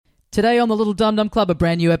Today on the Little Dum Dum Club, a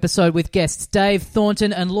brand new episode with guests Dave,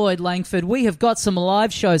 Thornton and Lloyd Langford. We have got some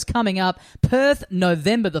live shows coming up. Perth,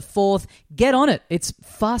 November the 4th. Get on it. It's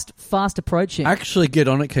fast approaching. Actually get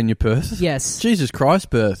on it, can you, Perth? Yes. Jesus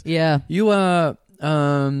Christ, Perth. Yeah. You are,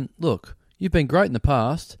 look, you've been great in the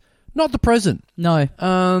past. Not the present. No.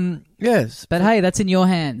 Yes. But hey, that's in your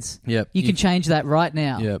hands. Yep. You can change that right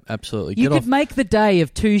now. Yeah, absolutely. You could make the day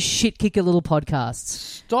of two shit-kicker little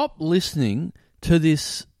podcasts. Stop listening to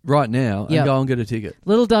this right now and go and get a ticket.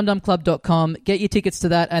 LittleDumDumClub.com. Get your tickets to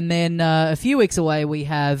that. And then a few weeks away, we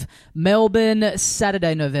have Melbourne,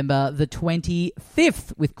 Saturday, November the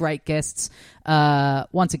 25th with great guests.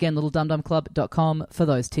 Once again, LittleDumDumClub.com for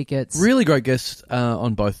those tickets. Really great guests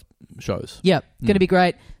on both shows. Yep, going to be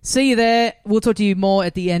great. See you there. We'll talk to you more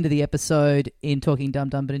at the end of the episode in Talking Dum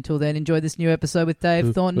Dum. But until then, enjoy this new episode with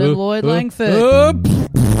Dave Thornton and Lloyd Langford.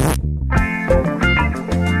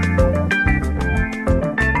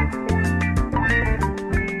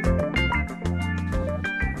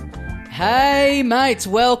 Hey mates,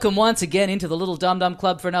 welcome once again into the Little Dum Dum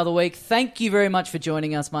Club for another week. Thank you very much for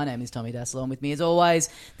joining us. My name is Tommy Dassler, and with me as always,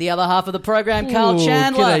 the other half of the program, Carl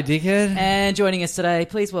Chandler. G'day, dickhead. And joining us today,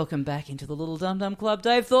 please welcome back into the Little Dum Dum Club,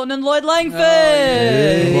 Dave Thornton and Lloyd Langford.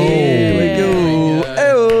 There we go.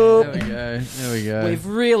 There we go. We've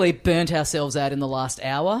really burnt ourselves out in the last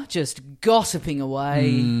hour, just gossiping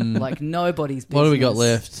away like nobody's business. What do we got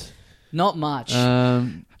left? Not much.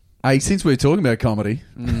 Hey, since we're talking about comedy...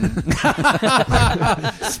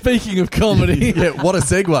 Speaking of comedy... yeah, what a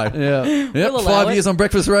segue. Yeah. Yep, 5 years on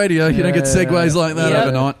breakfast radio. You don't get segues like that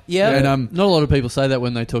overnight. Yeah. And, not a lot of people say that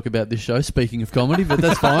when they talk about this show, speaking of comedy, but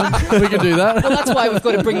that's fine. We can do that. Well, that's why we've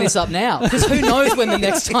got to bring this up now, because who knows when the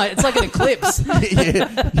next time... It's like an eclipse.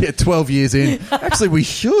 yeah, 12 years in. Actually, we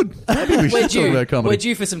should. Maybe we should talk about comedy. We're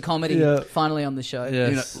due for some comedy finally on the show.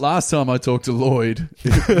 Yes. You know, last time I talked to Lloyd,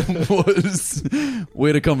 we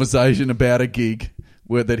had a conversation about a gig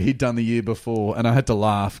that he'd done the year before, and I had to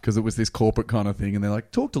laugh because it was this corporate kind of thing, and they're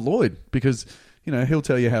like, talk to Lloyd because, you know, he'll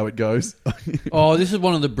tell you how it goes. Oh, this is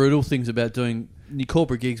one of the brutal things about doing your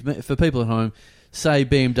corporate gigs. For people at home, say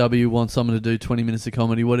BMW wants someone to do 20 minutes of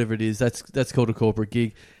comedy, whatever it is, that's called a corporate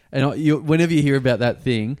gig. And whenever you hear about that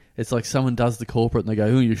thing, it's like someone does the corporate and they go,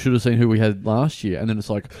 oh, you should have seen who we had last year. And then it's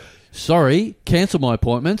like, sorry, cancel my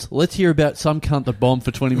appointment. Let's hear about some cunt that bombed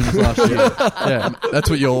for 20 minutes last year. Yeah, that's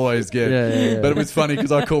what you always get. Yeah. But it was funny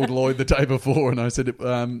because I called Lloyd the day before and I said,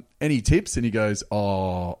 any tips? And he goes,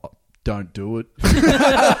 oh, don't do it.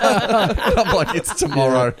 I'm like, it's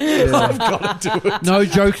tomorrow. Yeah. I've got to do it. No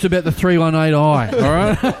jokes about the 318i, all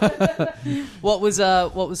right? What was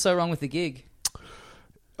so wrong with the gig?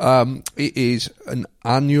 It is an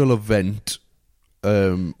annual event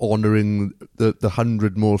honouring the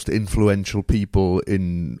 100 most influential people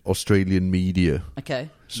in Australian media. Okay.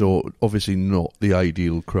 So obviously not the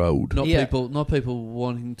ideal crowd. Not people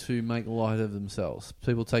wanting to make light of themselves.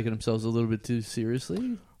 People taking themselves a little bit too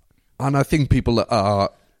seriously. And I think people that are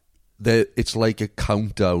there, it's like a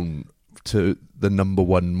countdown to the number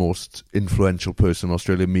one most influential person in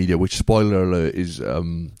Australian media, which, spoiler alert, is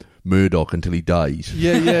Murdoch until he dies.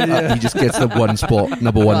 Yeah. He just gets the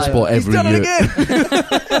number one spot every year. He's done it again.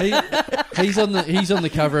 He's on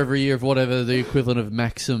the cover every year of whatever the equivalent of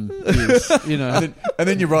Maxim is, you know. And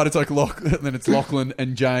then you're right, it's like then it's Lachlan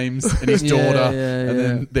and James and his daughter, and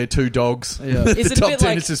then their two dogs. Yeah. The top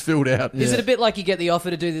 10 is just filled out. Is it a bit like you get the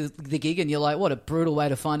offer to do the gig and you're like, what a brutal way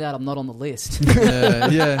to find out I'm not on the list?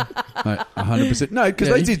 Yeah. 100%. No, because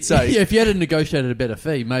they did say... Yeah, if you had negotiated a better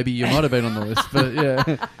fee, maybe you might have been on the list, but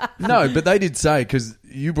yeah. No, but they did say, because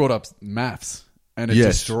you brought up maths and it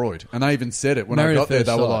destroyed. And they even said it. When I got there,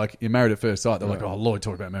 they were like, you're married at first sight. They're like, oh, Lloyd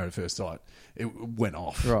talked about married at first sight. It went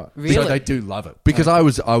off. Right. Really? So they do love it. Because I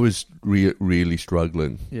was really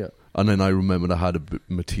struggling. Yeah. And then I remembered I had a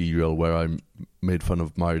material where I made fun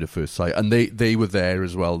of Married at First Sight. And they were there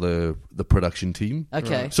as well, the production team.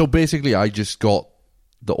 Okay. So basically I just got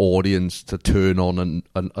the audience to turn on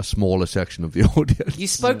a smaller section of the audience. You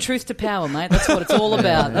spoke truth to power, mate. That's what it's all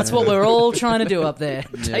about. That's what we're all trying to do up there.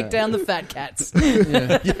 Take down the fat cats.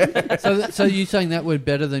 Yeah. So you saying that word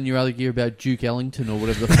better than your other gear about Duke Ellington or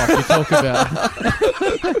whatever the fuck you talk about?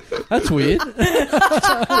 That's weird.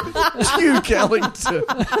 Duke Ellington.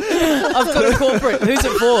 I've got a corporate. Who's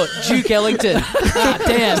it for? Duke Ellington. Ah,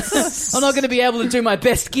 damn. I'm not going to be able to do my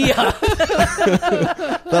best gear.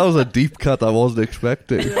 That was a deep cut I wasn't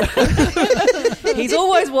expecting. He's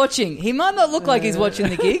always watching. He might not look like he's watching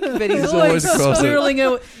the gig, but he's always always across it.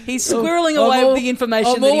 squirreling away with the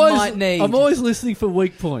information that he might need. I'm always listening for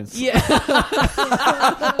weak points. Yeah.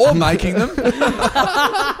 Or making them.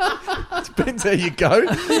 Depends how you go.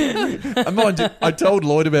 And mind you, I told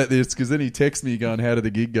Lloyd about this because then he texted me going, "How did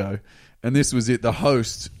the gig go?" And this was it. The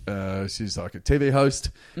host, she's like a TV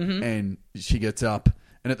host, and she gets up,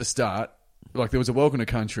 and at the start, like there was a welcome to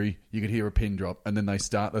country, you could hear a pin drop, and then they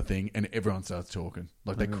start the thing, and everyone starts talking.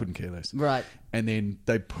 Like they couldn't care less. Right. And then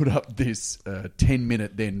they put up this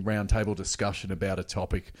 10-minute then round table discussion about a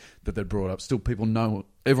topic that they brought up. Still, people know,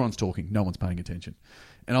 everyone's talking, no one's paying attention.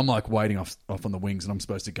 And I'm like waiting off on the wings, and I'm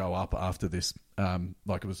supposed to go up after this,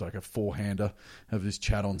 like it was like a four-hander of this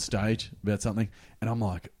chat on stage about something. And I'm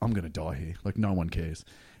like, I'm going to die here. Like no one cares.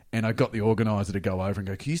 And I got the organizer to go over and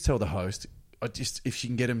go, can you tell the host, if she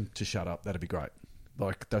can get him to shut up, that'd be great.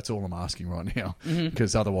 Like that's all I'm asking right now,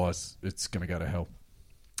 because otherwise it's going to go to hell.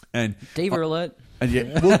 And Diva alert. And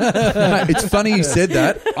yeah, well, no, it's funny you said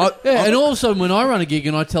that. And all of a sudden, when I run a gig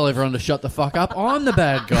and I tell everyone to shut the fuck up, I'm the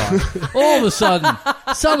bad guy. All of a sudden,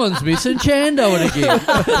 someone's missing Chando at a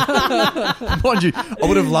gig. Mind you, I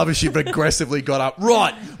would have loved if she aggressively got up.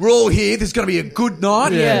 Right, we're all here. This is going to be a good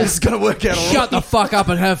night. Yeah. This is going to work out all right. Shut the fuck up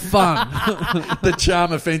and have fun. The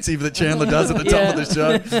charm offensive that Chandler does at the top of the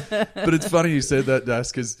show. But it's funny you said that,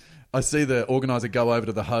 Das, because I see the organizer go over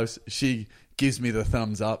to the host. She gives me the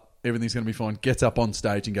thumbs up. Everything's going to be fine. Gets up on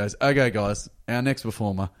stage and goes, okay, guys, our next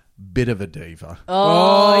performer, bit of a diva.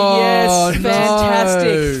 Oh, yes. no.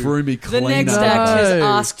 Fantastic. Threw me The clean next up. act has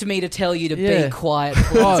asked me to tell you to Yeah. be quiet,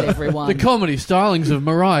 please, everyone. The comedy stylings of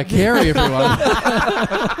Mariah Carey, everyone.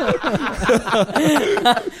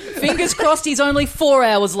 Fingers crossed he's only 4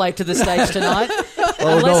 hours late to the stage tonight.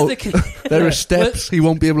 Oh, Unless no. There are steps. He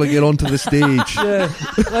won't be able to get onto the stage. Yeah.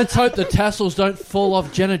 Let's hope the tassels don't fall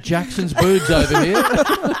off Janet Jackson's boobs over here.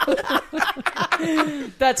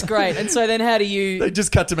 That's great. And so then how do you... They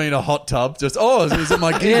just cut to me in a hot tub. Just, is it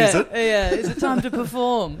my gig, yeah, is it? Yeah, is it time to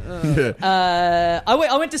perform? Yeah.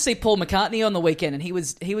 I went to see Paul McCartney on the weekend, and he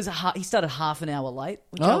started half an hour late,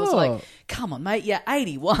 which I was Oh. like, "Come on, mate, you're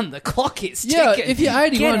 81. The clock is Yeah, ticking. if you're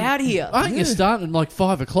 81, get out of here." I think you're starting at like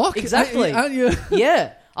 5 o'clock. Exactly. Aren't you?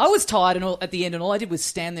 Yeah, I was tired, and at the end, and all I did was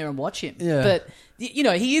stand there and watch him. Yeah. But you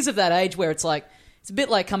know, he is of that age where it's like it's a bit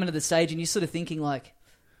like coming to the stage, and you're sort of thinking like,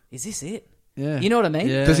 "Is this it?" Yeah. You know what I mean?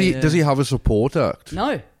 Yeah, Does he yeah. have a support act?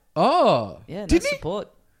 No. Oh. Yeah. No Did he? support.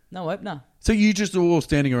 No opener. So you just were all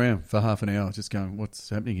standing around for half an hour just going, what's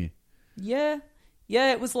happening here? Yeah.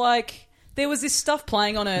 Yeah, it was like... There was this stuff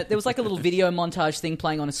playing on there was like a little video montage thing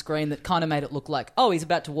playing on a screen that kind of made it look like, oh, he's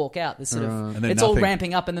about to walk out. This sort of... And then It's all nothing.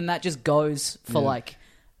 ramping up, and then that just goes for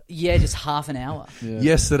just half an hour. Yeah.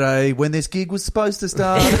 Yesterday, when this gig was supposed to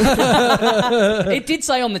start. It did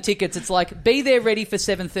say on the tickets, it's like, be there ready for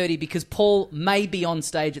 7:30 because Paul may be on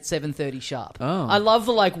stage at 7:30 sharp. Oh. I love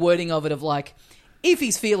the wording of it of like, if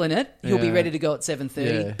he's feeling it, he'll be Yeah. ready to go at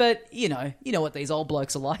 7:30. Yeah. But you know what these old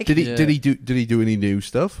blokes are like. Did he? Yeah. Did he do any new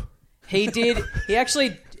stuff? He did.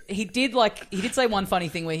 He did say one funny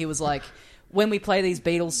thing where he was like, when we play these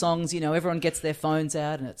Beatles songs, everyone gets their phones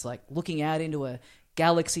out and it's like looking out into a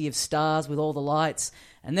galaxy of stars with all the lights.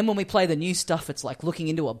 And then when we play the new stuff, it's like looking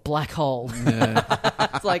into a black hole. Yeah.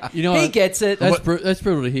 It's like, You know he what? gets it. That's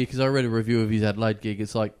brutal to hear because I read a review of his Adelaide gig.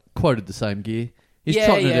 It's like quoted the same gear. He's Yeah,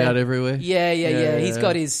 trotting it yeah. out everywhere. Yeah. Yeah, He's yeah.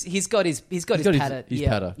 got his patter. his yeah.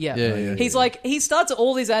 patter. Yeah. Yeah. He's like, he starts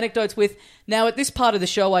all these anecdotes with, now at this part of the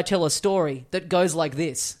show I tell a story that goes like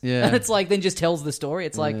this. Yeah. And it's like, then just tells the story.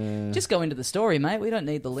 It's like, Yeah. just go into the story, mate. We don't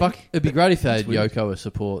need the link. Fuck, it'd be great if they had Yoko as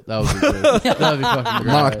support. That would be good. That would be fucking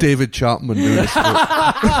great. Mark David Chapman doing this.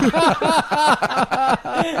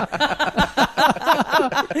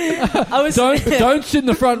 I was Don't sit in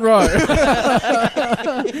the front row.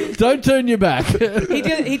 Don't turn your back. he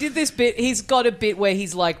did this bit. He's got a bit where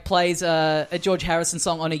he's like plays a George Harrison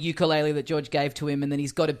song on a ukulele that George gave to him, and then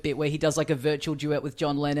he's got a bit where he does like a virtual duet with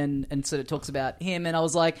John Lennon and sort of talks about him. And I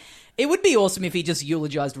was like, it would be awesome if he just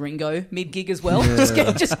eulogized Ringo mid gig as well. Yeah.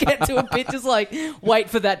 Just get to a bit. Just like wait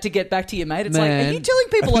for that to get back to you, mate. It's like, Man. are you telling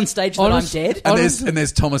people on stage that Honest- I'm dead? And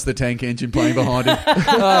there's Thomas the Tank Engine playing behind him.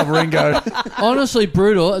 Oh, Ringo. Honestly,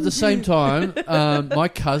 brutal. At the same time, my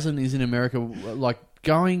cousin is in America, like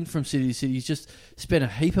going from city to city. He's just spent a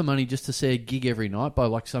heap of money just to see a gig every night by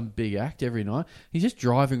like some big act every night. He's just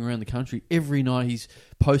driving around the country every night. He's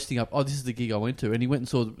posting up, this is the gig I went to, and he went and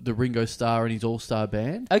saw the Ringo Starr and his all-star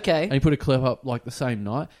band. Okay. And he put a clip up like the same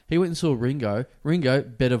night. He went and saw Ringo. Ringo,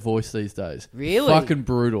 better voice these days. Really? Fucking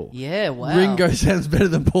brutal. Yeah, wow. Ringo sounds better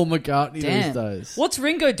than Paul McCartney Damn. these days. What's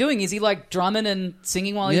Ringo doing? Is he like drumming and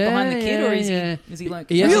singing while he's behind the kid, or is he like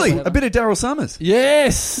He has Really? whatever? A bit of Daryl Summers.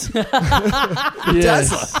 Yes.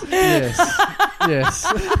 Yes. Yes.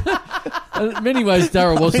 In many ways,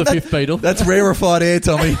 Daryl was the fifth Beatle. That's rarefied air,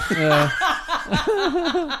 Tommy. Yeah.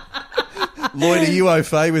 Lloyd, are you au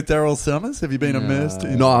fait with Daryl Summers? Have you been immersed?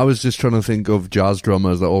 No, I was just trying to think of jazz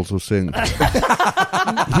drummers that also sing. Mate,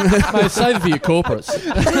 save it for your corporates.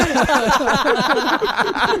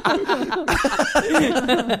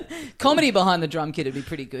 Comedy behind the drum kit would be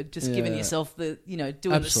pretty good. Just giving Yeah. yourself the, doing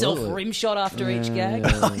Absolutely. the self rim shot after each gag.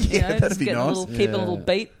 Yeah, that'd just be getting nice. keeping a little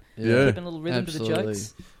beat, Yeah. keeping a little rhythm to the Absolutely.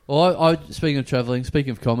 jokes. Well, I speaking of travelling,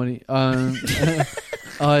 speaking of comedy, I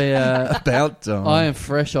am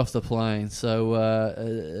fresh off the plane,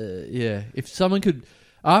 so yeah. If someone could,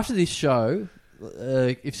 after this show,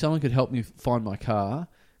 if someone could help me find my car,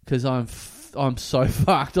 because I'm so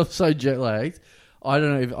fucked, I'm so jet lagged. I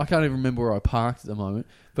don't know. I can't even remember where I parked at the moment.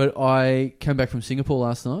 But I came back from Singapore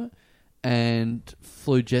last night and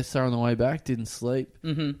flew Jetstar on the way back. Didn't sleep,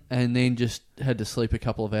 and then just had to sleep a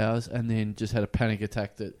couple of hours, and then just had a panic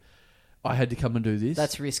attack that I had to come and do this.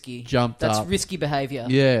 That's risky. Jumped That's up. risky behaviour.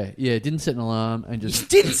 Yeah. Didn't set an alarm and You just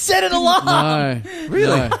didn't set an alarm. no,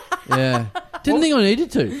 really, yeah. Didn't think I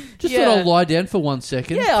needed to. Just Yeah. thought I'll lie down for 1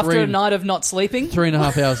 second. Yeah, after a night of not sleeping.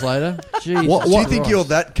 3.5 hours later. Jesus Do you think Christ. you're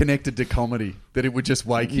that connected to comedy that it would just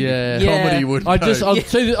wake you? Yeah. Comedy would. I'd go,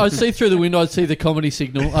 see through the window. I'd see the comedy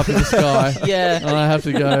signal up in the sky. Yeah. And I have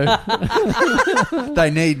to go.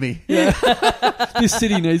 they need me. This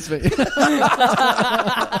city needs me.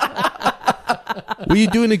 Were you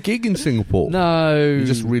doing a gig in Singapore? No, You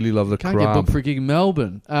just really love the can't get crowd. booked for a gig in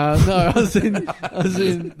Melbourne. No, I was in.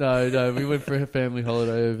 No. We went for a family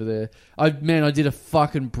holiday over there. I did a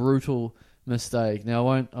fucking brutal mistake. Now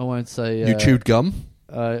I won't say. You chewed gum?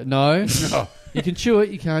 No. You can chew it.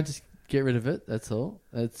 You can't just get rid of it. That's all.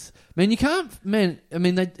 You can't.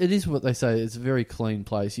 It is what they say. It's a very clean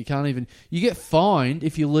place. You can't even. You get fined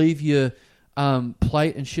if you leave your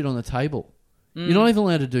plate and shit on the table. You're not even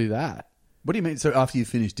allowed to do that. What do you mean? So after you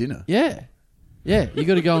finish dinner? Yeah. You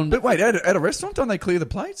got to go and. But wait, at a restaurant, don't they clear the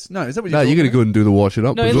plates? No, is that what No, you're you got to go and do the washing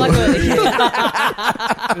up. No, as in well.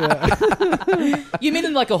 You mean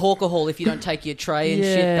in like a hawker hall if you don't take your tray and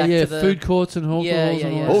shit back to the food courts and hawker halls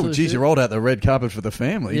and all that Oh, sort of geez, shit. you rolled out the red carpet for the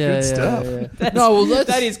family. Good stuff. No, well, that's,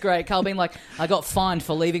 That is great. Carl being like, I got fined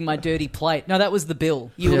for leaving my dirty plate. No, that was the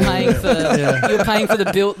bill. You were paying for you were paying for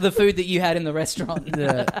the food that you had in the restaurant.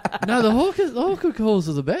 Yeah. No, the hawker halls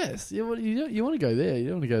are the best. You want to go there. You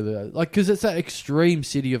don't want to go there. Like, because it's that extreme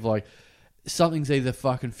city of like, something's either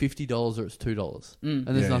fucking $50 or it's $2. And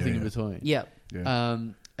there's nothing in between. Yeah. Yeah.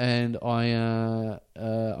 And I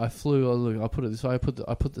flew. I put it this way. I put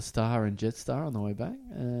the Star in Jetstar on the way back.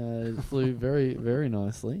 It flew very, very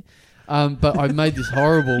nicely. But I made this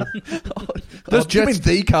horrible. Do you mean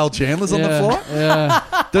the Carl Chandler's on the flight? Yeah.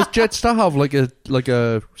 Does Jetstar have like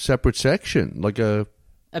a separate section, like a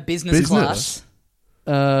Business class.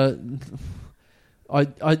 There's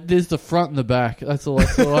the front and the back. That's all. I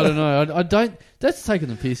don't know. I don't. That's taking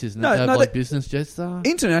the piss, isn't it? No, They have no, like they- business Jetstar.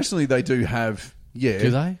 Internationally, they do have. Yeah.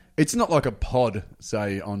 Do they? It's not like a pod,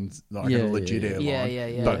 say, on like a legit airline.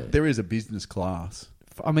 Yeah. But there is a business class,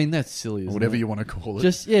 I mean, that's silly. or Isn't whatever it? you want to call it.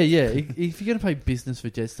 Just If you're going to pay business for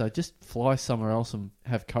Jetstar, just fly somewhere else and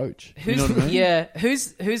have coach. You know what I mean? Yeah.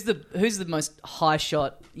 Who's the most high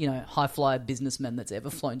shot, high flyer businessman that's ever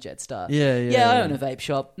flown Jetstar? Yeah. I own a vape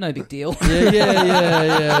shop. No big deal.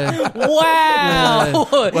 Yeah. Wow.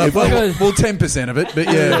 well, 10% of it, but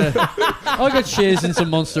yeah. I got shares in some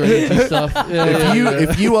Monster Energy stuff.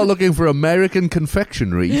 If you are looking for American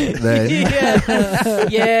confectionery, then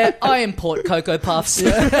Yeah, I import Cocoa Puffs.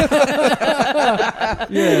 I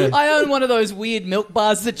own one of those weird milk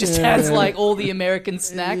bars that just has like all the American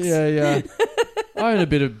snacks. Yeah. I own a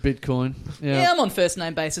bit of Bitcoin. Yeah, I'm on first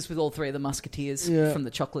name basis with all three of the Musketeers from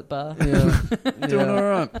the chocolate bar. Yeah. Doing all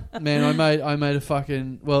right. Man, I made a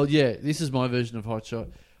fucking... Well, yeah, this is my version of Hot Shot.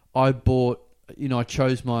 I bought... I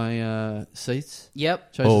chose my seats.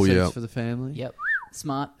 Yep. Chose the seats for the family. Yep.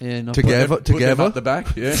 Smart. And I Put them up the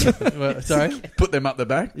back, yeah. sorry? Put them up the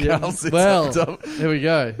back. Yeah. Carl sits Well, up top. there we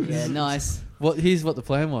go. Yeah, nice. Here's what the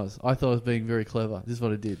plan was. I thought I was being very clever. This is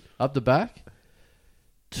what I did. Up the back,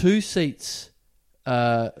 2 seats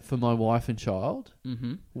for my wife and child,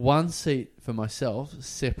 1 seat for myself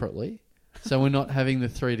separately, so we're not having the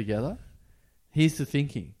 3 together. Here's the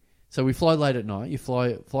thinking. So we fly late at night. You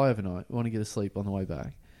fly overnight. We want to get to sleep on the way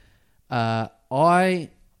back.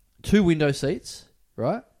 2 window seats,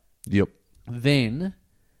 right? Yep. Then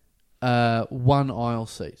 1 aisle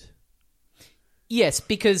seat. Yes,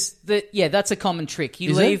 because that's a common trick.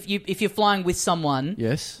 Is it? If you're flying with someone,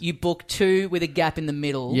 Yes. you book 2 with a gap in the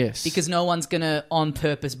middle. Yes. Because no one's going to, on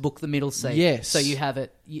purpose, book the middle seat. Yes. So you have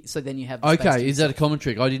it. So then you have the space Okay, to is that a common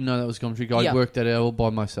trick? I didn't know that was a common trick. I Yeah. worked that out all by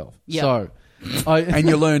myself. Yeah. So, And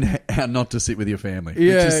you learn how not to sit with your family,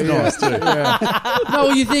 yeah, which is nice too. no,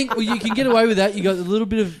 well, you think you can get away with that. You got a little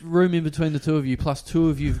bit of room in between the two of you, plus 2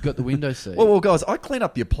 of you've got the window seat. Well, guys, I clean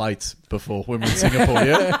up your plates before when we're in Singapore,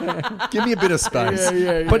 yeah? Give me a bit of space.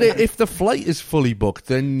 But if the flight is fully booked,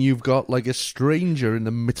 then you've got like a stranger in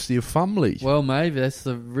the midst of your family. Well, maybe that's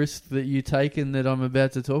the risk that you take and that I'm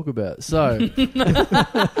about to talk about. So,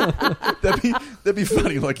 That'd be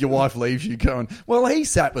funny, like your wife leaves you going, well, he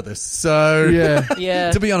sat with us, so... yeah.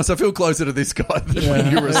 Yeah. To be honest, I feel closer to this guy than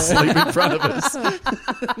when you were asleep in front of us.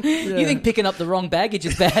 You think picking up the wrong baggage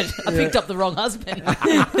is bad? I picked up the wrong husband.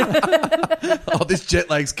 Oh, this jet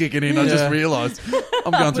lag's kicking in. I just realised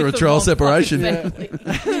I'm going through a With the trial wrong separation.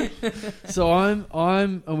 family. So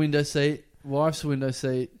I'm a window seat, wife's a window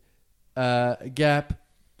seat, gap,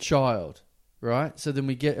 child, right? So then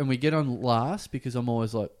we get on last because I'm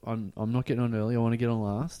always like I'm not getting on early. I want to get on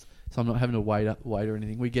last, so I'm not having to wait or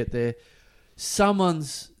anything. We get there,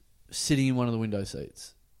 someone's sitting in one of the window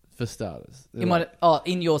seats for starters. They're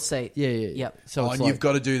In your seat. yeah. Yep. So Oh, it's and like, you've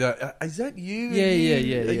got to do that. Is that you?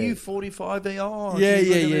 Yeah. Are you 45? Oh, yeah, geez,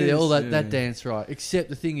 look at yeah. this. All that Yeah. dance, right? Except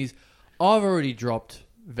the thing is, I've already dropped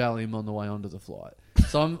Valium on the way onto the flight,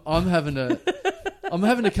 so I'm having to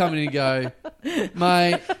come in and go,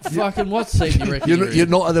 mate, fucking what seat do you reckon You're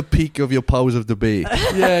not at the peak of your powers of debate.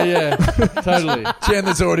 Yeah, totally.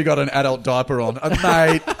 Chandler's already got an adult diaper on.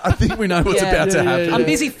 Mate, I think we know what's Yeah. about to Yeah, happen. I'm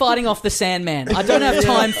busy fighting off the Sandman. I don't have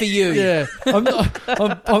time for you. Yeah,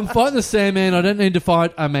 I'm fighting the Sandman. I don't need to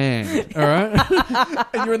fight a man. All right.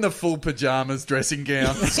 And you're in the full pajamas, dressing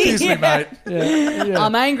gown. Excuse me, mate. Yeah.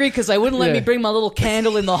 I'm angry because they wouldn't let Yeah. me bring my little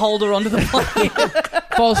candle in the holder onto the plane.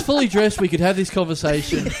 If I was fully dressed, we could have this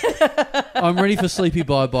conversation. I'm ready for sleepy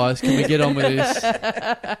bye-byes. Can we get on with this?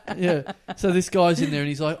 Yeah. So this guy's in there and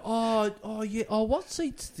he's like, oh yeah, what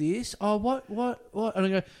seat's this? Oh, what? And I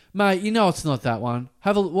go, mate, you know it's not that one.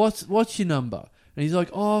 What's your number? And he's like,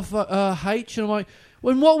 H. And I'm like,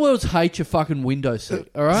 well, in what world's H a fucking window seat?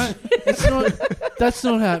 All right, that's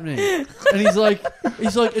not happening. And he's like,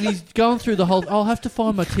 and he's going through the whole. I'll have to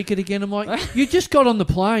find my ticket again. I'm like, you just got on the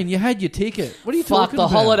plane. You had your ticket. What are you Fuck, talking the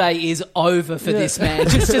about? holiday is over for Yeah. this man.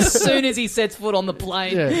 Just as soon as he sets foot on the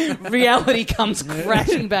plane, Yeah. reality comes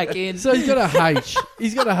crashing back in. So he's got a H.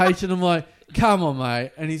 He's got a H, and I'm like, come on,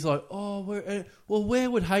 mate. And he's like, where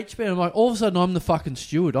would H be? And I'm like, all of a sudden, I'm the fucking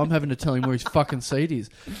steward. I'm having to tell him where his fucking seat is.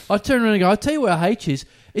 I turn around and go, I'll tell you where H is.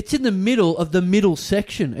 It's in the middle of the middle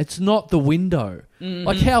section. It's not the window.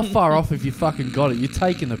 Like, how far off have you fucking got it? You're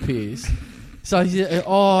taking the piss. So he's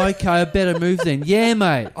okay, I better move then. Yeah,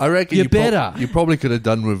 mate. I reckon you better. You probably could have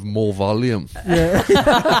done with more volume. Yeah.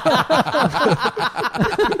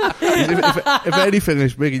 if anything,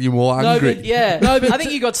 it's making you more angry. Yeah, I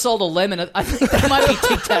think you got sold a lemon. I think that might be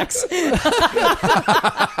Tic Tacs.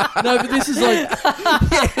 No, but this is like...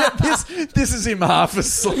 This is him half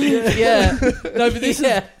asleep. Yeah. No, but this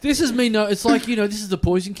is me. No, it's like, this is the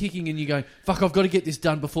poison kicking, and you go, fuck, I've got to get this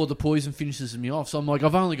done before the poison finishes me off. So I'm like,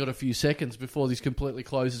 I've only got a few seconds before this completely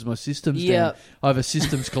closes my systems down. I have a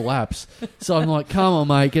systems collapse. So I'm like, come on,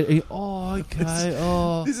 mate. Okay.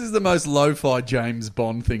 This is the most lo-fi James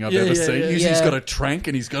Bond thing I've ever seen. Usually he's got a trank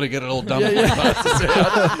and he's got to get it all done before he passes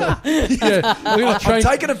out. I'm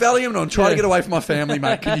taking a Valium and I'm trying to get away from my family,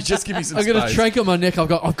 mate. Can you just give me some I've space? got a trank on my neck. I've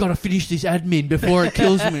got to finish this admin before it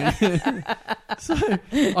kills me. So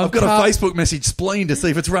I've got a Facebook message, spleen, to see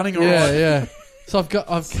if it's running all right. Yeah. So I've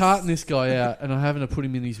carting this guy out, and I'm having to put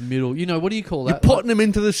him in his middle. What do you call You're that? putting him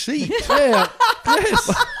into the seat. Yeah. Yes.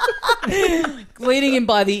 Leading him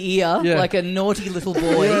by the ear Yeah. like a naughty little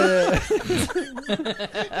boy.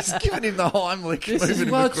 Just giving him the Heimlich. This is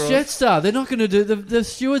moving him it's across. Jetstar. They're not going to do the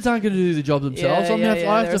stewards aren't going to do the job themselves. I have They're to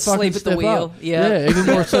fucking asleep at the step wheel. up. Yeah. Even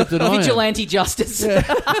more asleep than I am. Vigilante justice.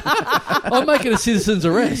 I'm making a citizen's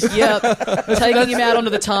arrest. Yep. Taking him out onto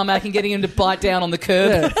the tarmac and getting him to bite down on the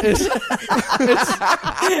curb. Yeah,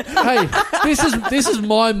 hey, this is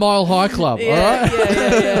my Mile High Club. All right,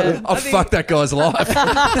 Yeah. I'll fuck that guy's life.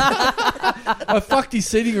 I fucked his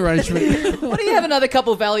seating arrangement. What do you have another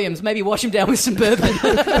couple of Valiums? Maybe wash him down with some bourbon.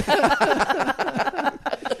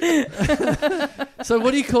 So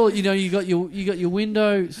what do you call it? You know, you got your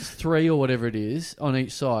window 3 or whatever it is on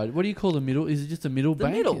each side. What do you call the middle? Is it just a middle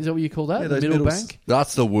bank? middle. Is that what you call that? Yeah, the those middle middles. bank?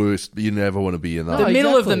 That's the worst. You never want to be in that. The No,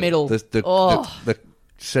 middle of the exactly. middle. The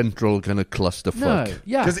central kind of clusterfuck. No,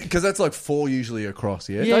 yeah. Because that's like 4 usually across,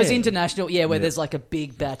 yeah? Yeah. Those international, where there's like a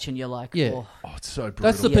big batch and you're like, Yeah. oh. Oh, it's so brutal.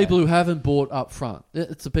 That's the Yeah. people who haven't bought up front.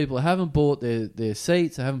 It's the people who haven't bought their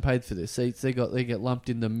seats, they haven't paid for their seats. They get lumped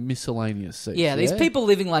in the miscellaneous seats. Yeah, these people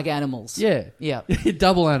living like animals. Yeah. Yeah.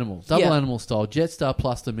 Double animal Yeah. animal style. Jetstar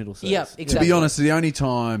plus the middle seats. Yeah, To exactly. be honest, the only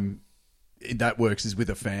time that works is with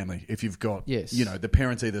a family. If you've got, Yes. the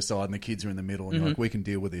parents either side and the kids are in the middle, and you're like, we can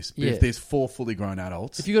deal with this. But Yeah. if there's 4 fully grown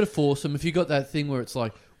adults, If you got to force them, if you got that thing where it's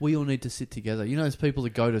like, we all need to sit together. You know, there's people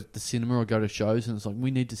that go to the cinema or go to shows and it's like, we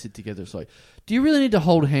need to sit together. It's like, do you really need to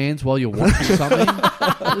hold hands while you're watching something?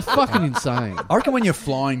 It's fucking insane. I reckon when you're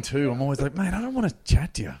flying too, I'm always like, mate, I don't want to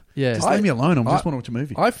chat to you. Yeah. Just leave me alone. I just want to watch a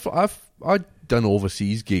movie. I've done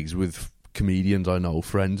overseas gigs with comedians I know,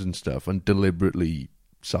 friends and stuff, and deliberately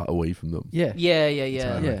sat away from them. Yeah. Yeah.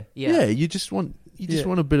 Yeah. You just want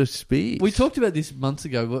a bit of space. We talked about this months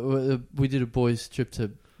ago. We did a boys' trip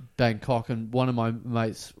to Bangkok, and one of my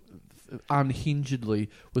mates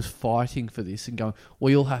unhingedly was fighting for this and going,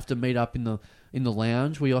 we all have to meet up in the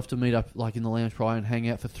lounge. We all have to meet up like in the lounge prior and hang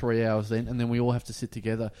out for 3 hours then, and then we all have to sit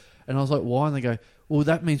together. And I was like, why? And they go, well,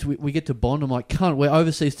 that means we get to bond. I'm like, cunt, we're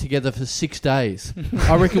overseas together for 6 days.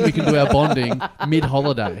 I reckon we can do our bonding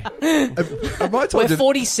mid-holiday. Have I told We're you?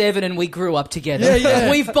 47 and we grew up together. Yeah.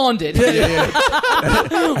 We've bonded.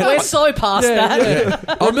 We're so past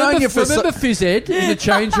that. I've known you for Remember phys ed in the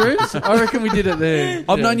change rooms? I reckon we did it there.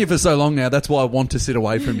 I've known you for so long now. That's why I want to sit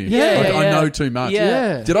away from you. Yeah, I yeah. know too much.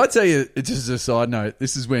 Yeah. Did I tell you? It's just a side note.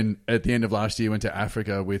 This is when at the end of last year went to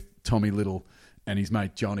Africa with Tommy Little and his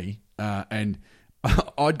mate Johnny, and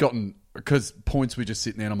I'd gotten, because points were just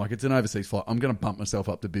sitting there and I'm like, it's an overseas flight. I'm going to bump myself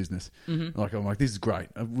up to business. I'm like, this is great.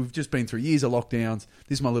 We've just been through years of lockdowns.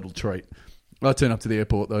 This is my little treat. I turn up to the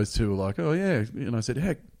airport. Those two were like, oh, yeah. And I said,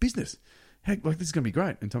 heck, business. Heck, like, this is going to be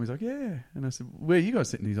great. And Tommy's like, yeah. And I said, where are you guys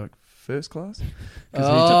sitting? He's like, first class.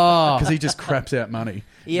 Because he just craps out money.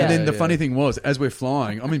 Yeah. And then the funny thing was, as we're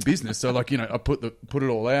flying, I'm in business. So, like, I put it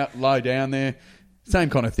all out, lay down there.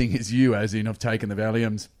 Same kind of thing as you, as in I've taken the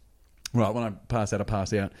Valiums. Right, when I pass out, I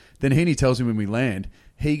pass out. Then Henny tells me when we land,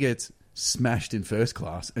 he gets smashed in first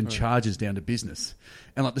class and charges down to business.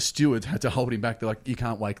 And like the stewards had to hold him back. They're like, you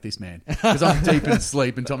can't wake this man. Because I'm deep in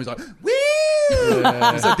sleep. And Tommy's like, woo!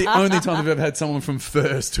 It's like the only time I've ever had someone from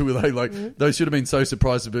first who were like, those should have been so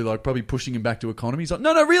surprised to be like probably pushing him back to economy. He's like,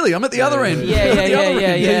 no, really, I'm at the other end. Yeah, I'm at the other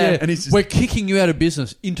end. yeah. And he's just, We're kicking you out of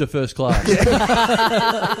business into first class.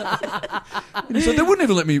 and he's like, they wouldn't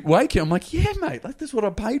even let me wake you. I'm like, yeah, mate, like, this is what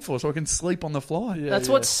I paid for so I can sleep on the flight. That's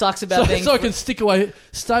what sucks about being... So I can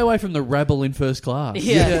stay away from the rabble in first class.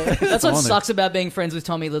 Yeah. That's what Funny. sucks about being friends with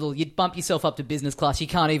Tommy Little. You bump yourself up to business class, you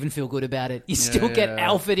can't even feel good about it. You still get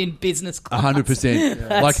Alfred in business class. 100%.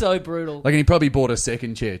 That's Like, so brutal. Like, and he probably bought a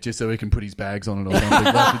second chair just so he can put his bags on it or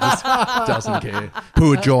something. Like, he just doesn't care.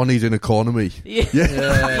 Poor Johnny's in economy.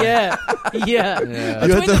 Yeah.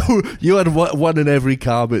 You had one in every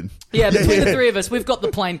cabin. Between the three of us, we've got the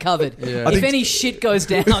plane covered. Yeah. If any shit goes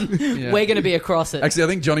down, we're going to be across it. Actually, I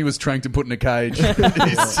think Johnny was trying to put in a cage.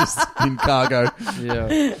 He's just in cargo.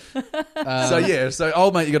 Yeah. So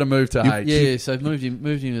old mate, you got to move to H. Yeah, so moved him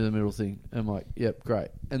to the middle thing. I'm like, yep, great.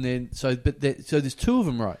 And then so there's two of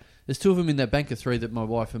them, right? There's two of them in that bank of three that my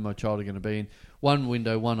wife and my child are going to be in. One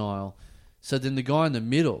window, one aisle. So then the guy in the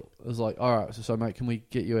middle was like, all right, so mate, can we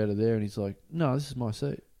get you out of there? And he's like, no, this is my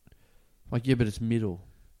seat. I'm like, yeah, but it's middle.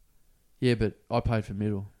 Yeah, but I paid for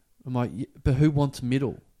middle. I'm like, yeah, but who wants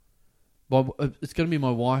middle? Well, it's going to be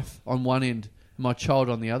my wife on one end and my child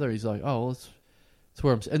on the other. He's like, oh, well, that's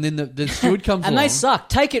where I'm... And then the steward comes And along. they suck.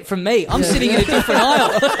 Take it from me. I'm sitting in a different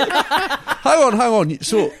aisle. Hang on.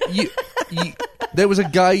 So you there was a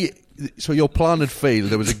guy. So your plan had failed.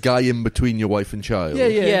 There was a guy in between your wife and child.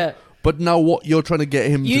 Yeah. But now what? You're trying to get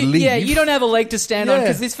him to leave. Yeah, you don't have a leg to stand on Yeah.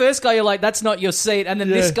 because this first guy, you're like, that's not your seat, and then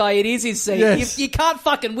this guy, it is his seat. Yes. You can't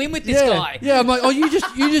fucking win with this guy. Yeah, I'm like, oh, you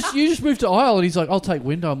just moved to aisle, and he's like, I'll take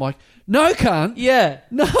window. I'm like, no, can't. Yeah.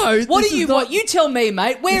 No. What do you want? You tell me,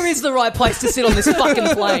 mate. Where is the right place to sit on this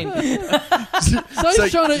fucking plane?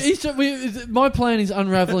 My plan is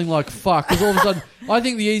unraveling like fuck. Because all of a sudden, I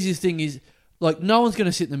think the easiest thing is like no one's going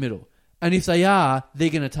to sit in the middle, and if they are, they're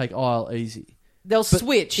going to take aisle easy. They'll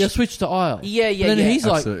switch. They'll switch to aisle. Yeah. And then he's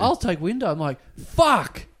Absolutely. like, I'll take window. I'm like,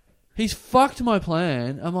 fuck. He's fucked my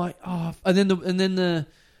plan. I'm like, oh. And then the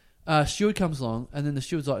Steward comes along, and then the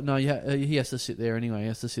steward's like, "No, he has to sit there anyway. He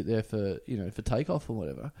has to sit there for for takeoff or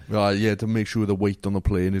whatever." Right, yeah, to make sure the weight on the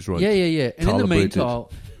plane is right. Yeah. And in the Calibrated. meantime,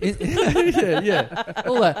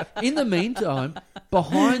 all that. In the meantime,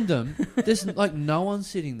 behind them, there's like no one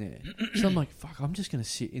sitting there. So I'm like, "Fuck! I'm just going to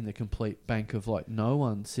sit in the complete bank of like no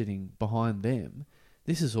one sitting behind them.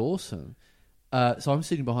 This is awesome." So I'm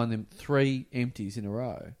sitting behind them, 3 empties in a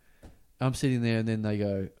row. I'm sitting there, and then they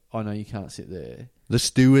go, "Oh no, you can't sit there." The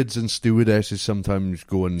stewards and stewardesses sometimes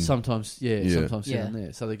go and... Sometimes Yeah. sitting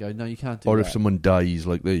there. So they go, "No, you can't do or that." if someone dies,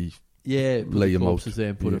 like they... put lay the 'em out. corpses there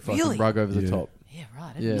and put a fucking Really? rug over the Yeah. top. Yeah,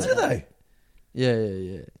 right. Yeah. Do they?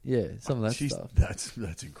 Yeah. Some of that Jeez, stuff.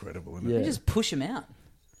 that's incredible, isn't Yeah. it? You just push them out.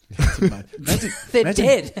 Imagine, They're imagine-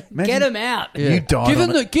 dead. imagine- Get them out. Yeah. You died Give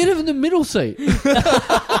on him get him in the middle seat.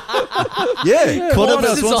 Yeah, Corners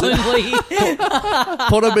Corners is wants it. only.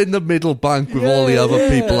 Put them in the middle bank with all the other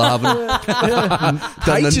people that haven't done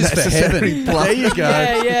the H is for necessary heaven. plan. There you go.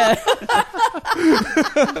 Yeah.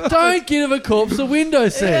 Don't give a corpse a window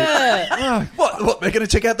seat. Yeah. What? They're going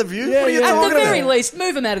to check out the view? Yeah, What are you yeah. At the talking very about? least,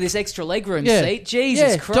 move them out of this extra legroom Yeah. seat.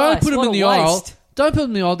 Jesus Yeah. Christ. Don't put them what in a the aisle. waste. Don't put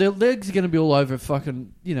them in the aisle. Their legs are going to be all over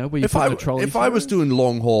fucking, where you If put I, the trolley. if I was doing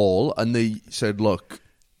long haul and they said, look,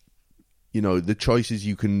 the choice is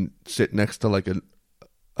you can sit next to like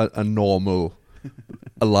a normal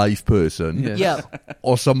alive person Yeah. Yeah.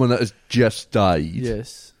 or someone that has just died,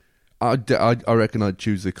 Yes. I reckon I'd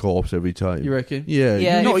choose the corpse every time. You reckon? Yeah.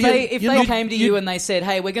 Yeah, You're not- if you're they not- came to you and they said,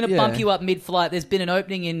 "Hey, we're going to Yeah. bump you up mid-flight. There's been an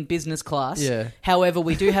opening in business class. Yeah. However,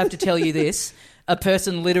 we do have to tell you this: a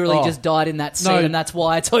person literally Oh. just died in that seat, No. and that's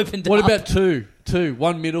why it's opened What up." about two?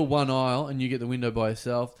 One middle, one aisle, and you get the window by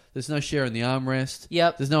yourself. There's no sharing the armrest.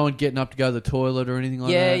 Yep. There's no one getting up to go to the toilet or anything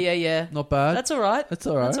like Yeah, that. yeah. Not bad. That's all right. That's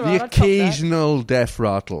all right. That's all the right. I'd cop that. occasional death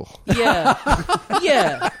rattle. Yeah,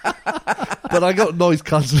 yeah, But I got noise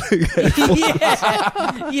cancelling.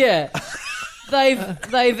 yeah.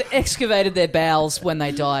 They've excavated their bowels when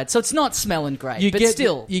they died, so it's not smelling great. But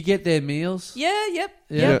still, you get their meals. yeah, yep,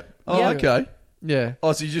 Yeah. yep. Oh, yep. okay. Yeah.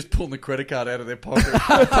 Oh, so you're just pulling the credit card out of their pocket and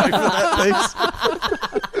pay for that piece?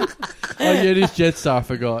 Oh yeah, it is Jetstar. I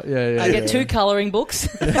forgot. Yeah. I get 2 colouring books.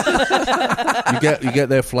 you get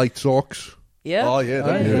their flight socks. Yeah. Oh,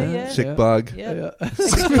 yeah. yeah. Sick Yeah. bag. Yeah.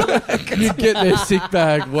 You get their sick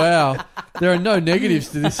bag. Wow. There are no negatives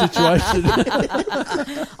to this situation.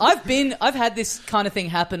 I've had this kind of thing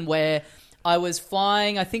happen where I was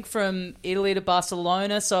flying, I think, from Italy to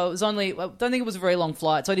Barcelona, so it was I don't think it was a very long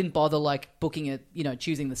flight, so I didn't bother booking it,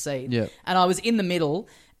 choosing the seat. Yeah. And I was in the middle,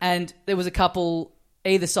 and there was a couple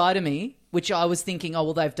either side of me, which I was thinking, oh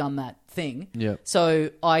well, they've done that thing. Yeah. So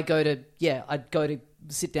I'd go to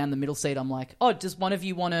sit down in the middle seat. I'm like, oh, does one of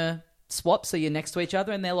you want to swap so you're next to each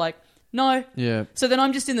other? And they're like, no. Yeah. So then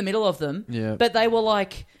I'm just in the middle of them. Yeah. But they were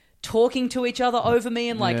talking to each other over me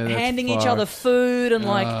and Yeah, that's handing each fucked. other food and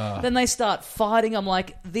then they start fighting. I'm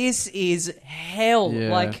like, this is hell.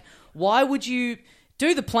 Yeah. Why would you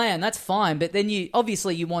do the plan? That's fine, but then you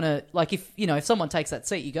want to if someone takes that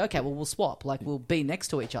seat, you go, okay, well we'll swap. We'll be next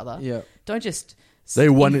to each other. Yeah. Don't just They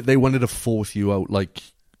wanted to force you out like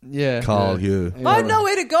Yeah. Carl yeah. here. I have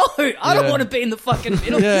nowhere to go. I don't want to be in the fucking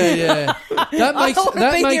middle. Yeah. That I makes don't wanna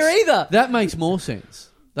that be makes, here either. That makes more sense.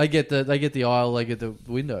 They get the aisle, they get the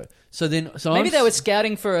window. So Maybe they were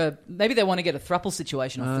scouting for maybe they want to get a throuple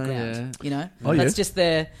situation off the ground. yeah. Oh, That's yeah. just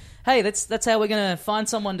their, hey, that's how we're going to find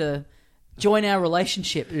someone to join our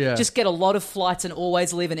relationship. Yeah. Just get a lot of flights and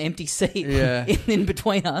always leave an empty seat Yeah. in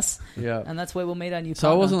between us. Yeah. And that's where we'll meet our new So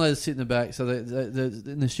I partner. wasn't allowed to sit in the back. So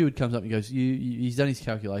the steward comes up and he goes, he's done his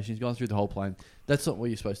calculation. He's gone through the whole plane. That's not where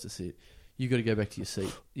you're supposed to sit. You've got to go back to your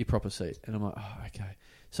seat, your proper seat. And I'm like, oh, okay.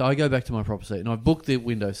 So I go back to my proper seat and I booked the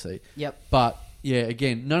window seat. Yep. But yeah,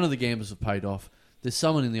 again, none of the gambles have paid off. There's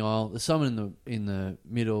someone in the aisle. There's someone in the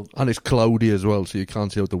middle. And it's cloudy as well, so you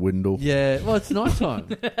can't see out the window. Yeah, well, it's night time.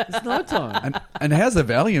 It's night time. And how's the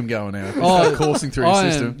Valium going out? Is that coursing through your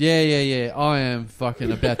system? Yeah. I am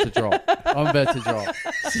fucking about to drop. I'm about to drop.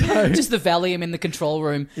 So, Just the Valium in the control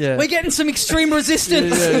room. Yeah. We're getting some extreme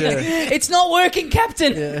resistance. Yeah. It's not working,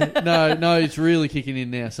 Captain. yeah, no, it's really kicking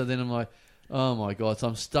in now. So then I'm like, oh my God. So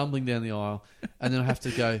I'm stumbling down the aisle and then I have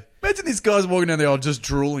to go. Imagine this guy's walking down the aisle just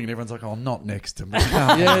drooling and everyone's like, oh, not next to me.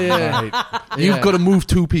 Yeah. You've got to move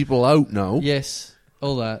 2 people out now. Yes,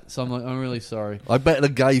 all that. So I'm like, I'm really sorry. I bet the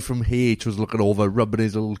guy from H was looking over, rubbing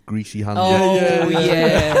his little greasy hands. Oh,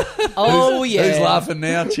 yeah. Oh, yeah. Who's laughing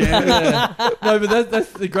now, Chan? No, but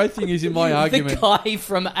that's the great thing is in my argument. The guy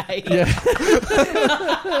from A. Yeah.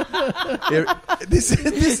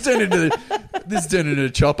 This turned into a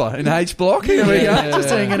chopper in H block. Here we go, just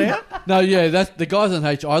hanging out. No, yeah, that's the guys on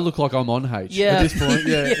H. I look like I'm on H at this point.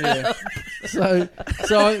 Yeah.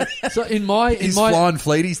 So in my He's flying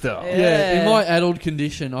fleety style. in my adult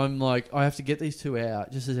condition, I'm like, I have to get these two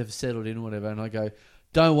out just as they've settled in or whatever, and I go,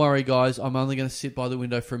 don't worry, guys, I'm only going to sit by the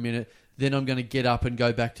window for a minute, then I'm going to get up and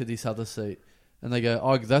go back to this other seat. And they go,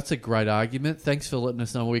 oh, that's a great argument. Thanks for letting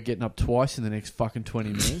us know we're getting up twice in the next fucking 20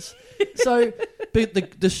 minutes. So, but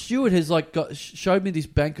the steward has like showed me this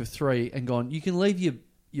bank of 3 and gone, you can leave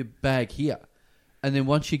your bag here, and then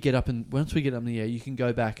once we get up in the air, you can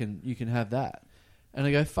go back and you can have that. And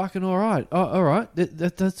I go, fucking all right. Oh, all right,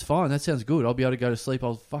 that's fine. That sounds good. I'll be able to go to sleep.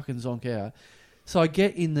 I'll fucking zonk out. So I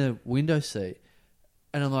get in the window seat,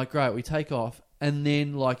 and I'm like, great. We take off. And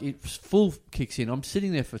then, like, it full kicks in. I'm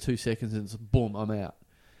sitting there for 2 seconds and it's boom, I'm out.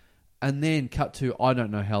 And then cut to, I don't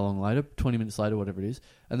know how long later, 20 minutes later, whatever it is.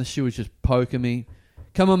 And the steward's just poking me.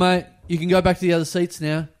 Come on, mate. You can go back to the other seats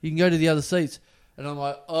now. You can go to the other seats. And I'm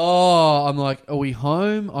like, are we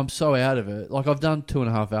home? I'm so out of it. Like, I've done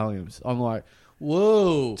 2.5 Valiums. I'm like,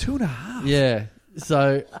 whoa. 2.5? Yeah.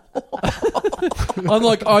 So I'm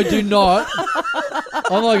like, I do not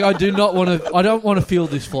want to. I don't want to feel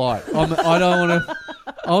this flight. I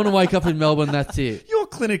want to wake up in Melbourne. That's it. You're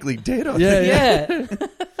clinically dead. I think. Yeah.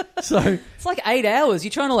 So It's like 8 hours.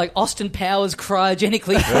 You're trying to like Austin Powers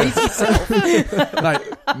cryogenically freeze yourself. Mate,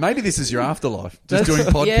 maybe this is your afterlife. Just doing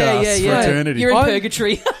podcasts for eternity. You're in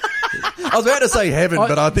purgatory. I was about to say heaven,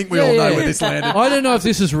 but I think we all know where this landed. I don't know if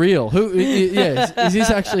this is real. Is this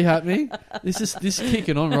actually happening? This is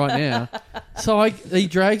kicking on right now. So he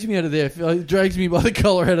drags me out of there. He drags me by the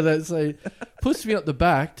collar out of that seat, puts me up the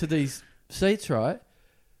back to these seats, right?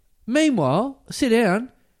 Meanwhile, sit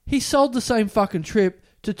down. He sold the same fucking trip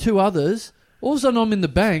to 2 others. All of a sudden, I'm in the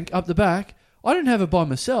bank up the back. I don't have it by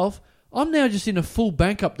myself. I'm now just in a full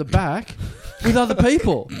bank up the back with other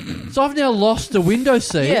people. So I've now lost a window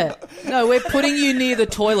seat. Yeah. No, we're putting you near the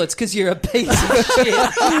toilets because you're a piece of shit.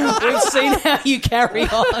 We've seen how you carry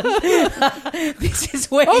on. This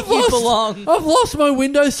is where you belong. I've lost my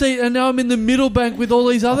window seat and now I'm in the middle bank with all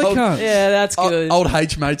these other cunts. Yeah, that's good. Old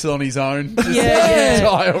H-mate's on his own.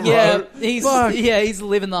 Just he's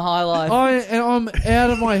living the high life. I'm out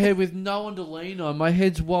of my head with no one to lean on. My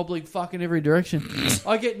head's wobbling fucking every direction.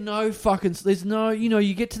 I get no fucking... There's no... You know,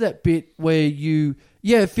 you get to that bit where you...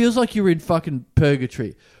 Yeah, it feels like you're in fucking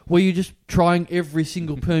purgatory, where you're just trying every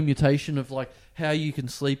single permutation of like how you can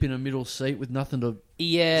sleep in a middle seat with nothing to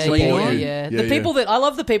sleep on. Yeah. The people that... I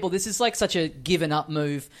love the people... This is like such a given up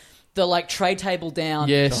move. They'll like tray table down,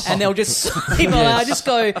 and they'll just sleep. I just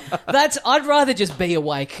go, I'd rather just be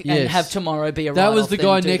awake and have tomorrow be a That was the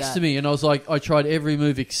guy next to me, and I was like, I tried every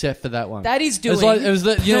move except for that one. That is doing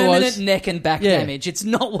permanent neck and back damage. It's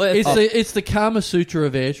not worth it. It's the Kama Sutra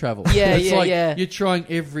of air travel. You're trying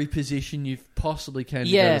every position you possibly can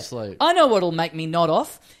to go to sleep. I know what'll make me nod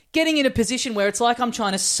off. Getting in a position where it's like I'm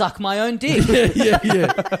trying to suck my own dick.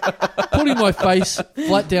 Yeah. Putting my face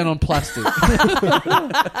flat down on plastic.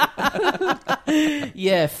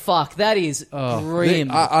 Yeah, fuck. That is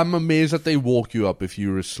grim. I'm amazed that they woke you up if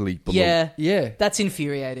you were asleep. Yeah. That's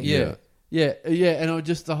infuriating. Yeah. And I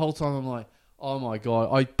just the whole time I'm like, oh my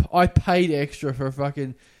God, I paid extra for a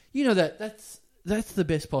fucking... You know, that's the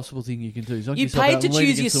best possible thing you can do. You paid to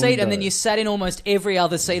choose your seat and then you sat in almost every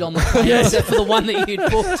other seat on the plane except for the one that you'd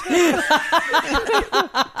booked.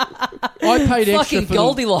 I paid extra fucking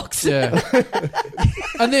Goldilocks. Yeah.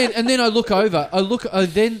 and then I look over.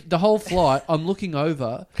 Then the whole flight, I'm looking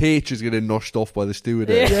over. H is getting noshed off by the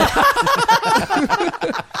stewardess.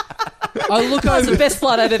 I look That was over. the best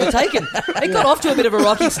flight I've ever taken. It got off to a bit of a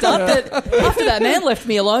rocky start, but after that man left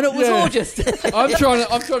me alone, it was all just... I'm trying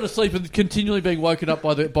to sleep and continually being woken up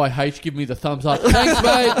by H giving me the thumbs up. Thanks,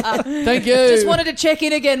 mate. Thank you. Just wanted to check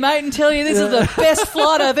in again, mate, and tell you this is the best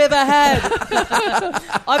flight I've ever had.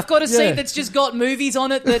 I've got a seat that's just got movies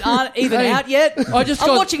on it that aren't even out yet.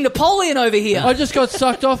 I'm watching Napoleon over here. I just got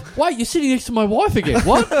sucked off. Wait, you're sitting next to my wife again.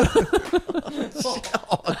 What?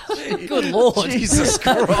 Good Lord. Jesus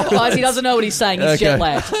Christ. Guys, he doesn't know what he's saying. He's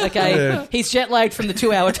jet-lagged, okay? Yeah. He's jet-lagged from the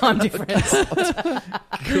 2-hour time difference. So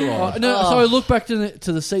I look back to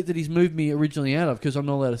the seat that he's moved me originally out of because I'm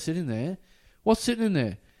not allowed to sit in there. What's sitting in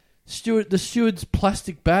there? The steward's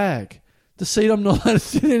plastic bag. The seat I'm not allowed to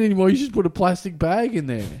sit in anymore. You just put a plastic bag in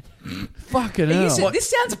there. Fucking Are you hell. this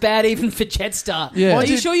sounds bad even for Jetstar. Yeah. Are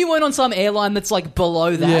you sure you weren't on some airline that's like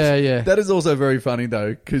below that? Yeah, yeah. That is also very funny though,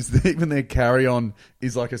 because even their carry-on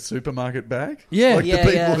is like a supermarket bag. Yeah. Like Yeah, the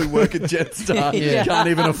people yeah. who work at Jetstar Yeah. can't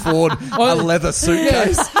even afford a leather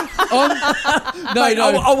suitcase. Mate,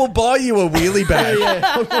 I will buy you a wheelie bag.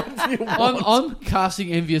 I'm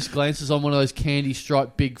casting envious glances on one of those candy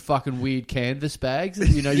striped big fucking weird canvas bags that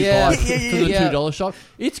you Yeah. buy from the Yeah. $2 shop.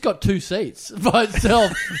 It's got 2 seats by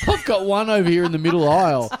itself. I've got one over here in the middle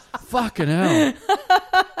aisle. Fucking hell.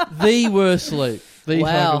 The worst sleep. The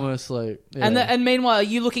Wow. fucking worst sleep. Yeah. And meanwhile, are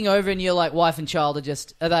you looking over and you're like, wife and child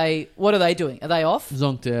what are they doing? Are they off?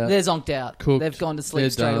 zonked out. They're zonked out. Cooked. They've gone to sleep They're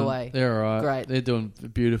straight done. away. They're all right. Great. They're doing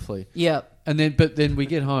beautifully. Yeah. But then we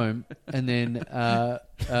get home, and then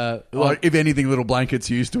Like, if anything, little Blanket's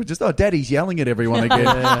used to it. Just, Daddy's yelling at everyone again.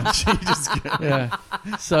 Yeah. She just, yeah.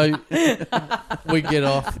 So we get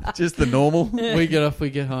off. just the normal. We get off. We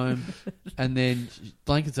get home, and then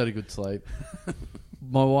Blanket's had a good sleep.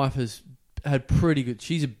 My wife has had pretty good.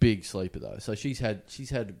 She's a big sleeper though, so she's had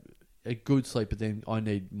a good sleep. But then I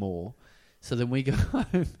need more. So then we go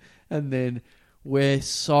home, and then we're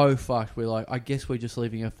so fucked. We're like, I guess we're just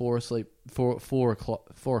leaving our 4 o'clock.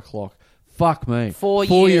 Fuck me.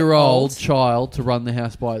 4-year-old child to run the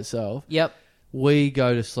house by itself. Yep. We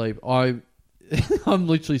go to sleep. I'm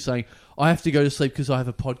literally saying I have to go to sleep because I have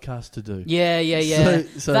a podcast to do. Yeah.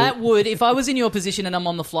 So- that would, if I was in your position and I'm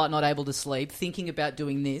on the flight not able to sleep, thinking about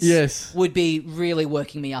doing this Yes. would be really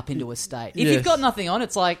working me up into a state. If Yes. you've got nothing on,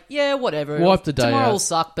 it's like, yeah, whatever. Wipe the day Tomorrow out. will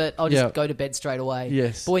suck, but I'll just Yeah. go to bed straight away.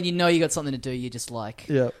 Yes. But when you know you got something to do, you're just like,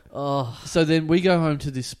 Yeah. oh. So then we go home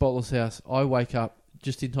to this spotless house. I wake up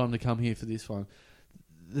just in time to come here for this one.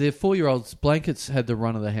 The 4-year-old's Blankets had the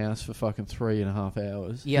run of the house for fucking 3.5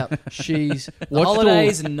 hours. Yep. She's The watched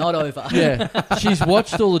holidays not over. Yeah, she's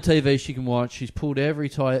watched all the TV she can watch. She's pulled every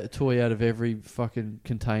toy out of every fucking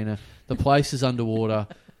container. The place is underwater,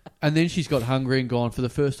 and then she's got hungry and gone for the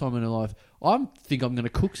first time in her life. I think I'm going to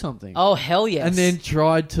cook something. Oh, hell yes. And then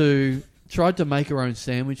tried to make her own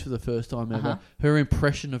sandwich for the first time ever. Uh-huh. Her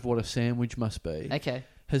impression of what a sandwich must be. Okay.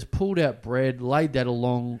 Has pulled out bread, laid that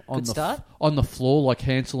along on Good start. on the floor like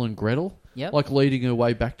Hansel and Gretel. Yep. Like leading her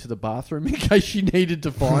way back to the bathroom in case she needed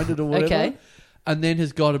to find it or whatever. Okay. And then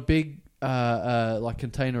has got a big like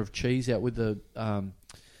container of cheese out with the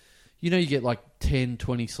you get like 10,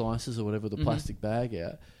 20 slices or whatever, the plastic bag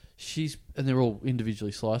out. And they're all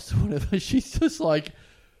individually sliced or whatever. She's just like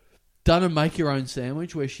done a make your own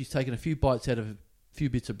sandwich where she's taken a few bites out of a few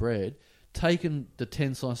bits of bread, taken the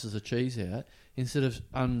 10 slices of cheese out, instead of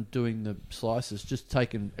undoing the slices, just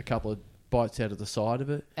taken a couple of bites out of the side of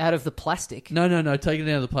it. Out of the plastic. No, taking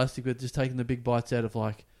it out of the plastic, but just taking the big bites out of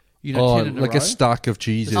 10 in like a row. a stack of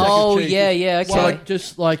cheeses. Stack of Oh, cheese. yeah, So okay. like,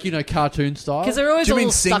 just like, cartoon style. Because they're always Do you all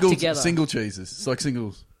mean stuck together. single cheeses? It's like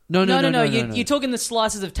singles. No. You're talking the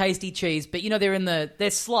slices of tasty cheese, but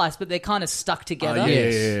they're sliced, but they're kind of stuck together.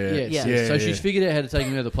 Yes. Yeah. So she's figured out how to take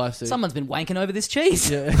them out of the plastic. Someone's been wanking over this cheese.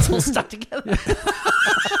 Yeah. It's all stuck together.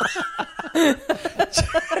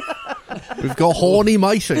 We've got horny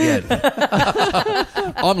mice again.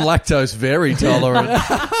 I'm lactose very tolerant.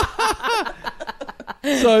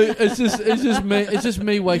 So it's just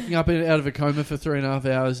me waking up out of a coma for 3.5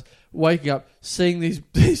 hours, waking up, seeing these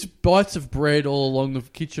bites of bread all along the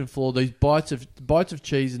kitchen floor, these bites of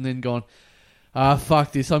cheese, and then gone,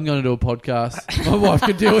 fuck this, I'm going to do a podcast. My wife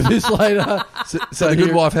can deal with this later. So the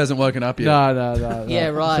good wife hasn't woken up yet. No. Yeah,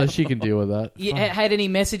 right. So she can deal with that. You had any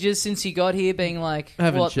messages since you got here being like,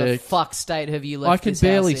 Haven't what the checked. fuck state have you left I can this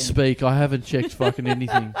barely house in? speak. I haven't checked fucking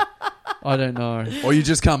anything. I don't know. Or you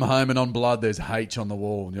just come home and on blood there's H on the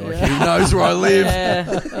wall and you're like, who knows where I live?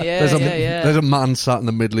 There's a man sat in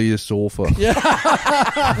the middle of your sofa.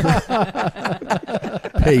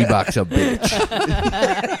 Payback's a bitch.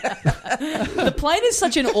 The plane is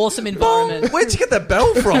such an awesome environment. Where'd you get that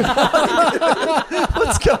bell from?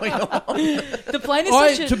 What's going on? The plane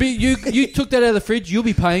is such a... You took that out of the fridge. You'll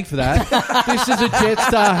be paying for that. This is a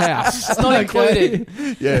Jetstar house. It's not included.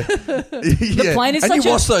 Yeah. The plane is and such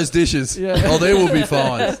you a- wash those dishes. Yeah. Oh, there will be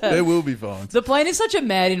fines. There will be fines. The plane is such a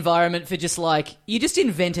mad environment for just like, you just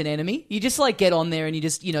invent an enemy. You just like get on there and you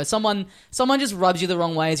just, someone just rubs you the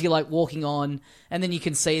wrong way as you're like walking on, and then you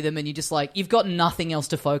can see them and you just like, you've got nothing else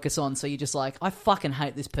to focus on. So you're just like, I fucking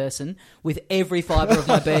hate this person with every fibre of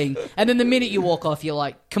my being. And then the minute you walk off, you're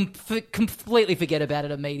like, completely forget about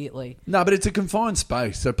it immediately. No, but it's a confined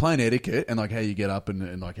space. So plane etiquette and like how you get up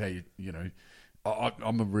and like how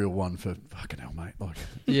I'm a real one for fucking hell, mate. Like,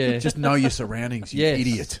 Yeah. just know your surroundings, you Yes.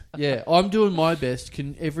 idiot. Yeah, I'm doing my best.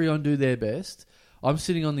 Can everyone do their best? I'm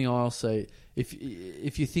sitting on the aisle seat. If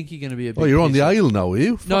you think you're going to be a big you're on the pisser- aisle now, are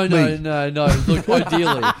you? No. Look,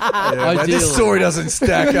 ideally. Man, this story doesn't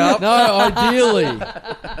stack up. No, ideally.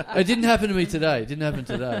 It didn't happen to me today. It didn't happen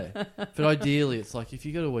today. But ideally, it's like, if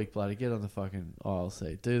you got a weak bladder, get on the fucking aisle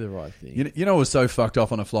seat. Do the right thing. You know, I was so fucked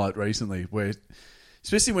off on a flight recently where,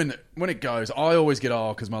 especially when it goes, I always get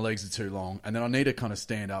because my legs are too long, and then I need to kind of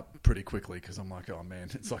stand up pretty quickly because I'm like, oh man,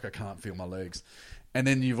 it's like I can't feel my legs. And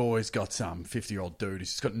then you've always got some 50-year-old dude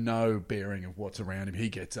who's just got no bearing of what's around him. He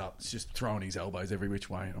gets up, it's just throwing his elbows every which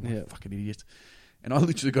way, and I'm like, fucking idiot. And I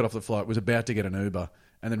literally got off the flight, was about to get an Uber,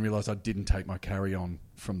 and then realised I didn't take my carry-on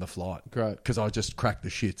from the flight. Great. Because I just cracked the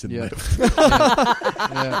shits and left.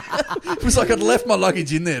 Yeah. It was like I'd left my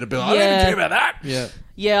luggage in there to be like, I don't even care about that. Yeah.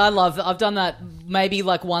 Yeah, I've done that maybe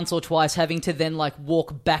like once or twice, having to then like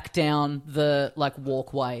walk back down the like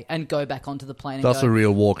walkway and go back onto the plane. And That's go, a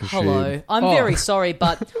real walk of shame. Hello, I'm very sorry,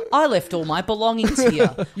 but I left all my belongings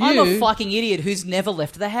here. I'm a fucking idiot who's never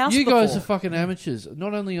left the house You before. guys are fucking amateurs.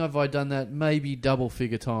 Not only have I done that maybe double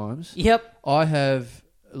figure times, Yep. I have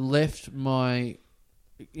left my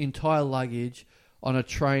entire luggage on a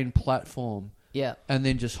train platform Yeah. and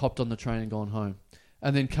then just hopped on the train and gone home.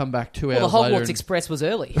 And then come back 2 Well, hours the later. Hogwarts Express was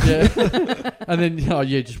early. Yeah. And then,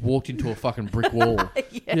 just walked into a fucking brick wall.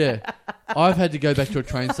 Yeah. I've had to go back to a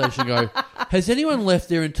train station and go, has anyone left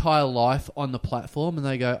their entire life on the platform? And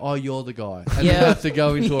they go, oh, you're the guy. And then have to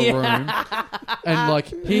go into a room and like,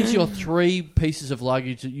 here's your 3 pieces of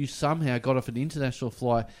luggage that you somehow got off an international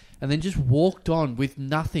flight and then just walked on with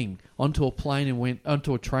nothing onto a plane and went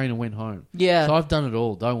onto a train and went home. Yeah. So I've done it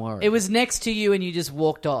all. Don't worry. It was next to you and you just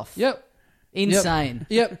walked off. Yep. Insane.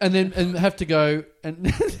 Yep. And then have to go and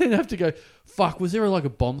then have to go, fuck, was there like a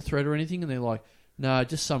bomb threat or anything? And they're like, no,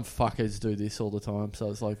 just some fuckers do this all the time. So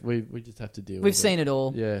it's like, we just have to deal with it. We've seen it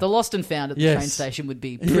all. Yeah. The lost and found at the train station would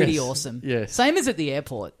be pretty awesome. Yes. Same as at the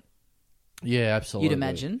airport. Yeah, absolutely. You'd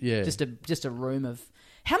imagine. Yeah. Just a room of...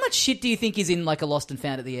 How much shit do you think is in like a lost and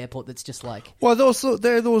found at the airport that's just like... Well,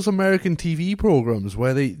 there are those American TV programs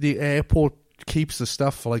where the airport keeps the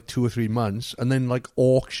stuff for like 2 or 3 months and then like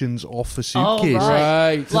auctions off a suitcase. Oh,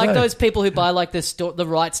 right. Right. Like those people who buy like the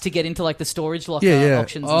rights to get into like the storage locker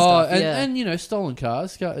auctions and Oh, stuff. and stolen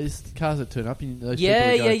cars that turn up. And those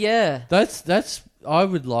Yeah, people yeah. That's. I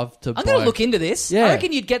would love to. I'm going to look into this. Yeah. I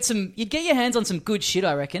reckon you'd get your hands on some good shit.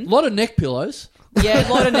 I reckon. A lot of neck pillows. Yeah,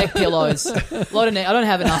 a lot of neck pillows. I don't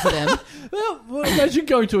have enough of them. Well, imagine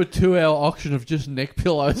going to a 2-hour auction of just neck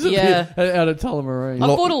pillows. Yeah. Out of Tullamarine.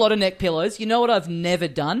 I've bought a lot of neck pillows. You know what I've never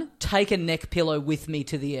done? Take a neck pillow with me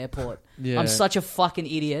to the airport. Yeah. I'm such a fucking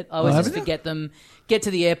idiot. I always just forget them. Get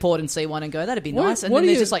to the airport and see one and go, that'd be nice. And then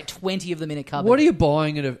there's just like 20 of them in a cupboard. What are you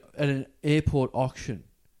buying at an airport auction?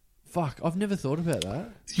 Fuck, I've never thought about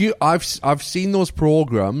that. I've seen those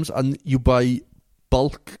programs, and you buy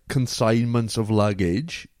bulk consignments of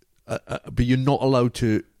luggage, but you're not allowed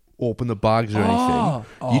to open the bags or anything.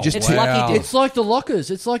 You just It's lucky It's like the lockers.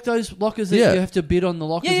 It's like those lockers that you have to bid on the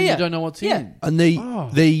lockers and you don't know what's in. and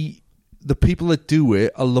the people that do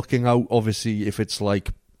it are looking out, obviously, if it's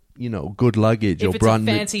like, good luggage if or it's brand.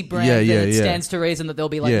 a fancy brand, then it stands to reason that there'll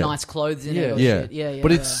be like nice clothes in it. Or shit. Yeah.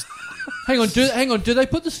 But it's Hang on. Do they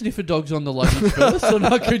put the sniffer dogs on the luggage first, or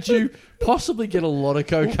not? Could you possibly get a lot of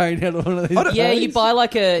cocaine out of one of these? Yeah, bags? you buy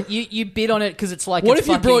like you bid on it because it's like. What it's if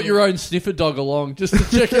you fucking, brought your own sniffer dog along just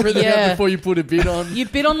to check everything out before you put a bid on? You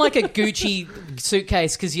bid on like a Gucci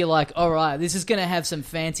suitcase because you're like, all right, this is going to have some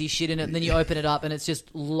fancy shit in it, and then you open it up and it's just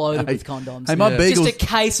loaded with condoms. Hey, my just beagle's a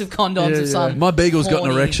case of condoms of some. My beagle's got an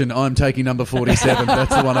horny- erection. I'm taking number 47.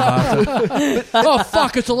 That's the one I'm after. Oh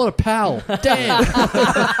fuck! It's a lot of pal. Damn.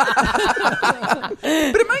 But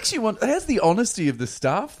it makes you want. How's the honesty of the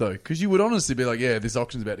staff though? Because you would honestly be like, yeah, this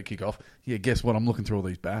auction's about to kick off. Yeah, guess what? I'm looking through all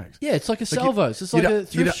these bags. Yeah, it's like a Salvos. It's like a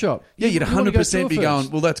thrift shop. Yeah, you'd You wanna go 100% be through it going,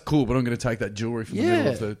 first. well, that's cool, but I'm going to take that jewellery from the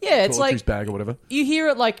middle of the it's toiletries like- bag or whatever. You hear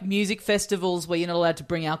at like music festivals where you're not allowed to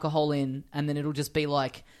bring alcohol in, and then it'll just be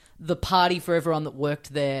like the party for everyone that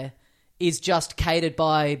worked there is just catered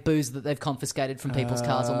by booze that they've confiscated from people's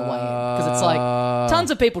cars on the way in. Because it's like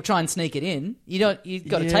tons of people try and sneak it in. You've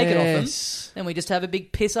got to take it off them. Then we just have a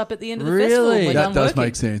big piss up at the end of the festival. Really? When we're That done does working.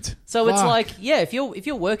 make sense. So it's Fuck. like, yeah, if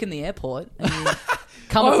you're working the airport and you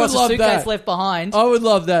come I would across a love suitcase that. left behind. I would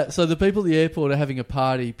love that. So the people at the airport are having a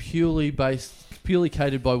party purely based purely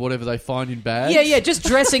catered by whatever they find in bags. Yeah, just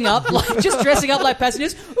dressing up like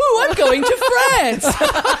passengers. Ooh, I'm going to France.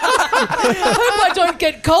 Hope I don't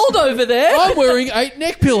get cold over there. I'm wearing 8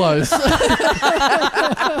 neck pillows. Look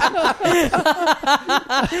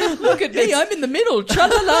at me, I'm in the middle.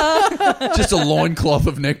 Tra-la-la. Just a loincloth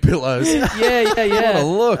of neck pillows. Yeah. What a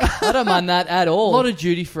look. I don't mind that at all. A lot of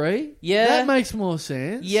duty free. Yeah. That makes more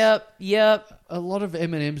sense. Yep. A lot of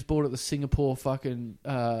M&Ms bought at the Singapore fucking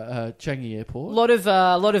Changi Airport.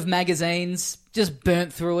 A lot of magazines just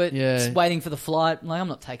burnt through it. Yeah. Just waiting for the flight. I'm like, I'm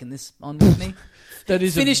not taking this on with me. That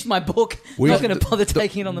is Finished my book. Not going to bother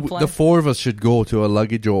taking it on the plane. The 4 of us should go to a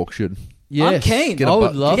luggage auction. Yes. I'm keen. Get a I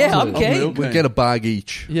would love Yeah, to. I'm keen. We get a bag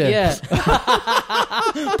each. Yeah.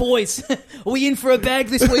 Boys, are we in for a bag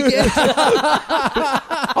this weekend?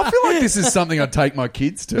 I feel like this is something I'd take my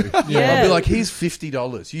kids to. Yeah. I'd be like, here's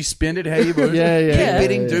 $50. You spend it how you want. Yeah. Yeah. Keep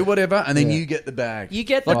bidding, do whatever, and then Yeah. you get the bag. You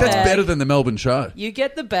get the Like, bag. that's better than the Melbourne show. You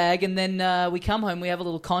get the bag, and then we come home, we have a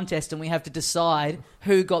little contest, and we have to decide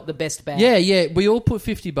who got the best bag. Yeah. We all put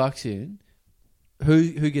 $50 in.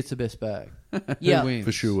 Who gets the best bag? Yeah. Who wins?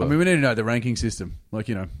 For sure. I mean, we need to know the ranking system. Like,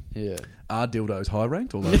 Yeah. are dildos high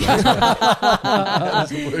ranked or low ranked? How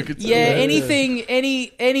does it work? Yeah, anything,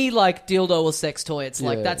 any like dildo or sex toy. It's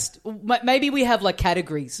like Yeah. that's maybe we have like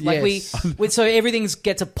categories. Like Yes. we so everything's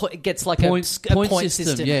gets like Point a point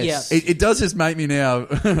system. yes. Yeah. It does just make me now,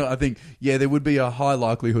 I think, there would be a high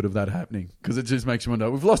likelihood of that happening because it just makes you wonder,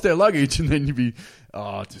 we've lost our luggage, and then you'd be,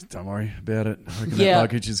 just don't worry about it. I reckon Yeah. that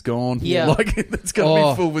luggage is gone. Yeah. Like, it's going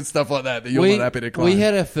to be full with stuff like that you're not happy to claim. We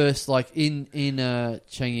had our first, like, in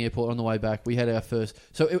Changi Airport on the way back, we had our first...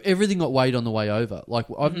 So everything got weighed on the way over. Like,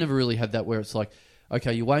 I've never really had that where it's like,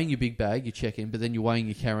 okay, you're weighing your big bag, you check in, but then you're weighing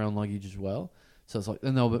your carry-on luggage as well. So it's like...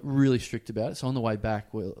 And they were really strict about it. So on the way back,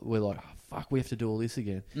 we're like, oh, fuck, we have to do all this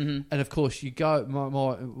again. Mm-hmm. And, of course, you go...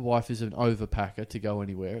 My wife is an overpacker to go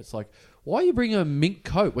anywhere. It's like, why are you bringing a mink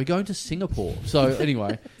coat? We're going to Singapore. So,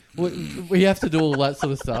 anyway, we have to do all that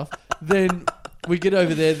sort of stuff. Then... We get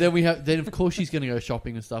over there, then of course she's going to go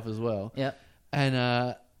shopping and stuff as well. Yeah.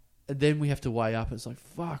 And then we have to weigh up. It's like,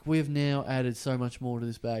 fuck, we have now added so much more to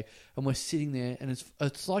this bag. And we're sitting there, and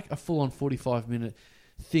it's like a full-on 45-minute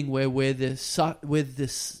thing where we're the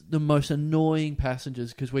most annoying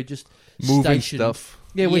passengers because we're just Moving stationed. stuff.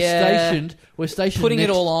 Yeah, we're stationed Putting next,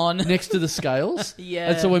 it all on. next to the scales. Yeah.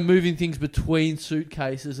 And so we're moving things between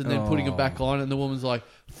suitcases and then putting them back on, and the woman's like,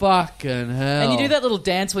 fucking hell. And you do that little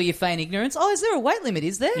dance where you feign ignorance. Oh, is there a weight limit?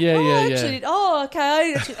 Is there? Yeah, oh, yeah, I yeah. actually, Oh,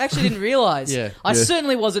 okay. I actually didn't realise. Yeah, I yeah.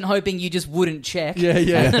 certainly wasn't hoping you just wouldn't check. Yeah,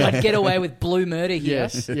 yeah. And then I'd get away with blue murder here.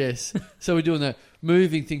 Yes. So we're doing that,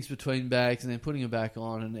 moving things between bags and then putting them back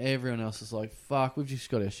on, and everyone else is like, fuck, we've just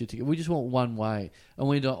got our shit together. We just want one way. And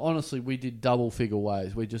we did double figure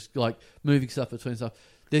ways. We just like moving stuff between stuff.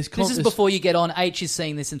 This is before you get on. H is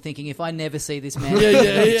seeing this and thinking, if I never see this man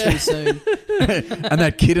Yeah. too soon. And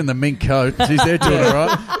that kid in the mink coat, geez, they're doing all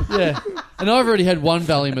right. Yeah. And I've already had one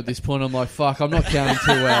Valium at this point. I'm like, fuck, I'm not counting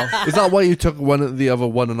too well. Is that why you took one of the other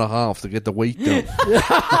 1.5 to get the weight down?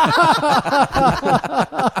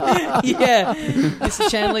 Yeah. Mr.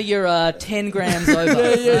 Chandler, you're 10 grams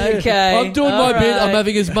over. Yeah. Okay. I'm doing all my bit. I'm right.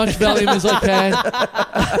 having as much Valium as I can.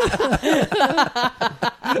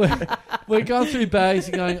 We're going through bags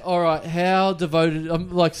and going, all right, how devoted... I'm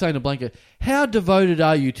like saying to Blanket, how devoted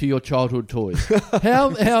are you to your childhood toys?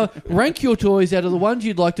 How rank your toys out of the ones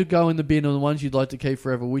you'd like to go in the bin or the ones you'd like to keep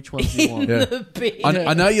forever. Which ones do you want? Yeah. The bin.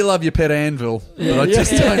 I know you love your pet anvil, but I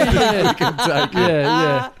just don't think we can take it.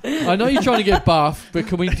 Yeah. I know you're trying to get buff, but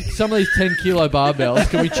can we... Some of these 10-kilo barbells,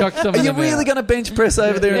 can we chuck some Are of you them really out? going to bench press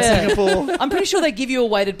over there in Singapore? I'm pretty sure they give you a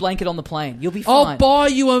weighted blanket on the plane. You'll be I'll fine. buy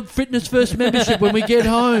you a Fitness First membership when we get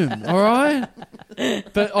home. All right.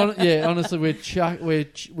 But honestly, we're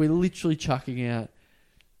literally chucking out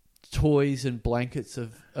toys and blankets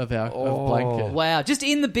of blanket. Wow. Just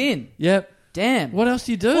in the bin. Yep. Damn. What else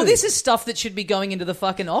do you do? Well, this is stuff that should be going into the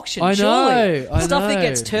fucking auction. I know, surely. I Stuff know. that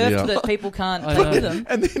gets turfed Yeah. that people can't I take know. with them.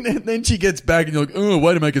 And then she gets back and you're like, oh,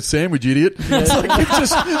 way to make a sandwich, idiot. It's like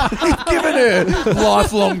you've given her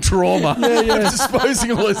lifelong trauma of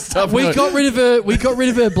disposing all this stuff. We got rid of her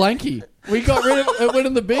blankie. We got rid of it. Went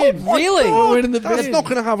in the bin. Really? It went in the That's bin. not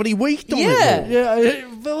going to have any weight on Yeah. it. Yeah.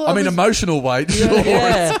 I mean, emotional weight, sure.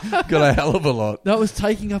 Yeah. It's got a hell of a lot. That was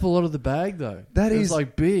taking up a lot of the bag, though. That It was is-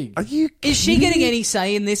 like big. Are you Is she getting any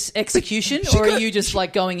say in this execution, She or are could've- you just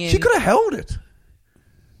like going in? She could have held it.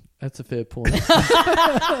 That's a fair point.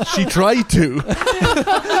 She tried to.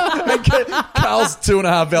 Carl's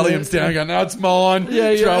 2.5 Valiums down, going, no, it's mine.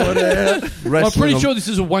 Yeah, yeah. Throw it out. I'm pretty sure this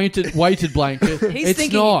is a weighted blanket. He's it's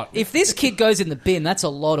thinking, not. if this kid goes in the bin, that's a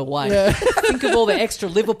lot of weight. Think of all the extra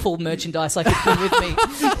Liverpool merchandise I could bring with me.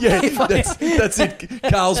 Yeah, that's it.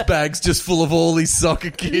 Carl's bag's just full of all these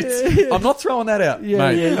soccer kits. Yeah. I'm not throwing that out, Yeah,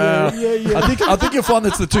 mate. yeah. I think you'll find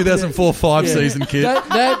that's the 2004-5 season kit.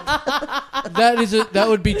 That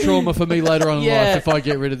would be trauma for me later on in Yeah. life if I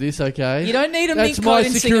get rid of this. Okay, You don't need a That's mink my coat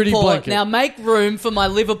in security Singapore. blanket. Now make room for my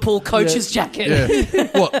Liverpool coach's jacket. Yeah.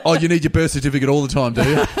 What? Oh, you need your birth certificate all the time, do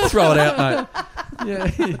you? Throw it out, mate.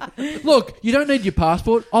 Yeah. Look, you don't need your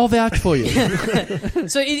passport. I'll vouch for you.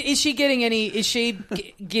 So is she getting any? Is she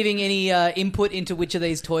giving any input into which of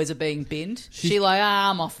these toys are being binned? She like,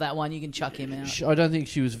 I'm off that one. You can chuck him out. I don't think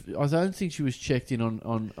she was checked in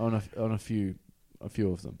on a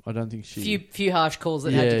few of them. I don't think she. Few harsh calls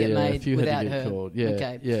that had to get a made few without had to get her. called. Yeah,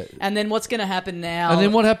 Okay. yeah. And then what's going to happen now? And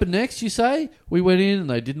then what happened next? You say we went in and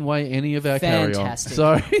they didn't weigh any of our Fantastic.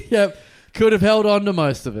 carry-on. So yep, could have held on to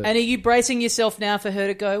most of it. And are you bracing yourself now for her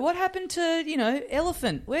to go, what happened to,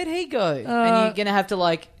 Elephant? Where'd he go? And you're going to have to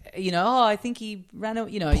I think he ran out,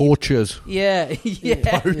 Poachers. Yeah.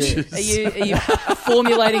 Poachers. Are you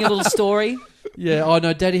formulating a little story? Yeah, I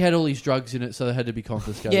know. Daddy had all his drugs in it, so they had to be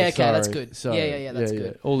confiscated. Yeah, okay, Sorry. that's good. So, Yeah, that's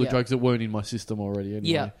good. All the Yeah. drugs that weren't in my system already.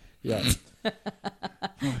 Anyway. Yeah.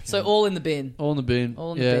 So all in the bin. All in the bin.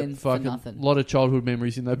 All in the bin for fucking nothing. A lot of childhood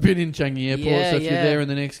memories in that bin in Changi Airport. Yeah, so if you're yeah. there in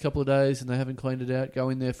the next couple of days and they haven't cleaned it out, go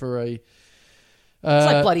in there for a... It's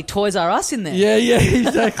like bloody Toys R Us in there. Yeah,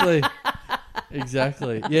 exactly.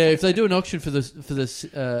 Exactly. Yeah, if they do an auction for this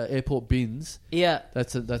airport bins, Yeah.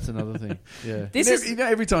 that's another thing. Yeah.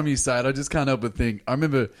 Every time you say it, I just can't help but think. I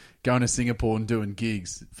remember going to Singapore and doing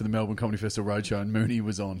gigs for the Melbourne Comedy Festival Roadshow, and Mooney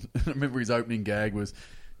was on. I remember his opening gag was,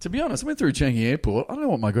 to be honest, I went through Changi Airport. I don't know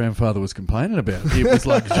what my grandfather was complaining about. It was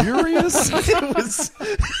luxurious.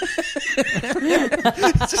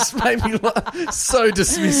 It just made me so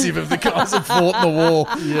dismissive of the guys that fought in the war.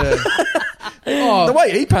 Yeah. The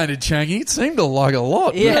way he painted Changi, it seemed like a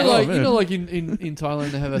lot. Yeah. Like in Thailand,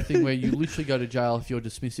 they have a thing where you literally go to jail if you're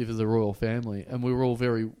dismissive of the royal family, and we were all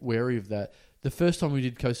very wary of that. The first time we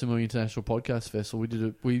did Koh Samui International Podcast Festival,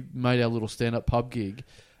 we made our little stand-up pub gig,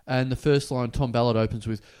 and the first line, Tom Ballard opens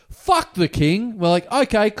with, "Fuck the king." We're like,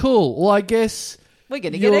 okay, cool. Well, I guess We're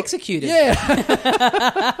going to get executed. Yeah.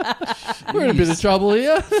 We're in a bit of trouble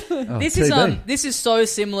here. This is so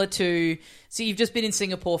similar to... So you've just been in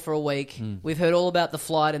Singapore for a week. We've heard all about the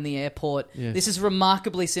flight and the airport. Yes. This is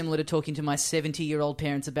remarkably similar to talking to my 70-year-old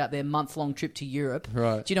parents about their month-long trip to Europe.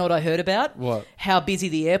 Right. Do you know what I heard about? What? How busy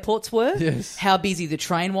the airports were. Yes. How busy the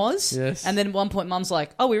train was. Yes. And then at one point, Mum's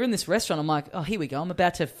like, oh, we were in this restaurant. I'm like, oh, here we go. I'm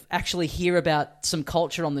about to actually hear about some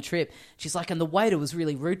culture on the trip. She's like, and the waiter was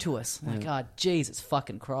really rude to us. I'm like, oh, Jesus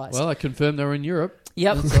fucking Christ. Well, I confirmed they were in Europe.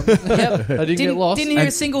 Yep. I didn't get lost. Didn't hear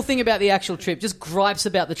a single thing about the actual trip. Just gripes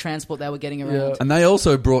about the transport they were getting around. Yeah. And they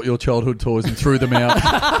also brought your childhood toys and threw them out.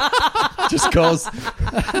 Just cause.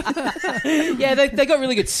 Yeah, they got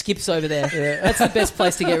really good skips over there. Yeah. That's the best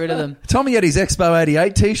place to get rid of them. Tommy had his Expo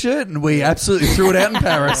 88 t-shirt and we absolutely threw it out in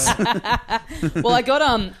Paris. Well, I got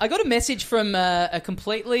a message from a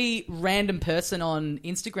completely random person on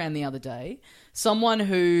Instagram the other day. Someone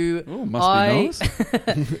who must be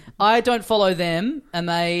nice. I don't follow them and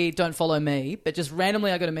they don't follow me, but just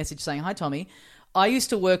randomly I got a message saying, "Hi Tommy, I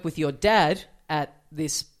used to work with your dad at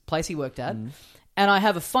this place he worked at, and I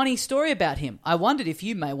have a funny story about him. I wondered if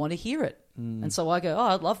you may want to hear it." And so I go, "Oh,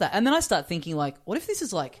 I'd love that." And then I start thinking, like, what if this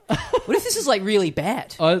is like really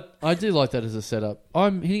bad? I do like that as a setup.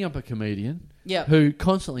 I'm hitting up a comedian who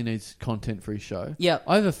constantly needs content for his show. Yeah.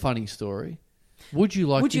 I have a funny story. Would you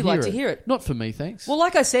like to hear it? Not for me, thanks. Well,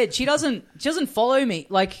 like I said, she doesn't follow me.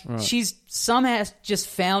 Like, she's somehow just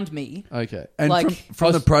found me. Okay. And like,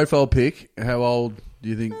 from the profile pic, how old do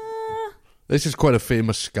you think? This is quite a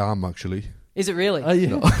famous scam, actually. Is it really?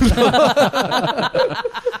 Yeah.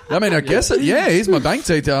 I mean, I guess yeah, here's my bank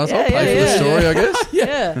details. I'll pay for the story, I guess.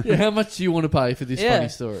 Yeah. Yeah, how much do you want to pay for this funny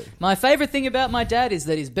story? My favourite thing about my dad is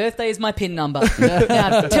that his birthday is my PIN number.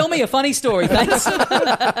 Now, tell me a funny story, thanks.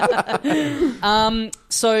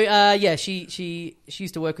 She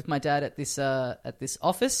used to work with my dad at this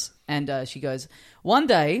office, and she goes, one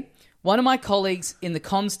day, one of my colleagues in the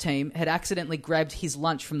comms team had accidentally grabbed his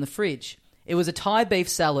lunch from the fridge. It was a Thai beef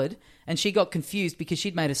salad, and she got confused because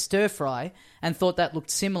she'd made a stir fry and thought that looked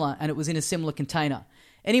similar and it was in a similar container.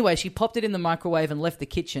 Anyway, she popped it in the microwave and left the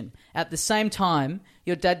kitchen. At the same time,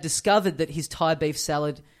 your dad discovered that his Thai beef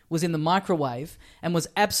salad was in the microwave and was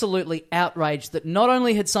absolutely outraged that not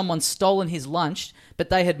only had someone stolen his lunch, but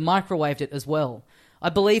they had microwaved it as well. I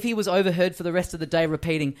believe he was overheard for the rest of the day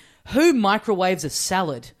repeating, "Who microwaves a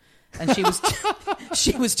salad?" And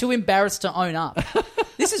she was too embarrassed to own up.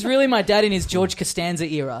 This is really my dad in his George Costanza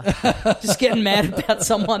era. Just getting mad about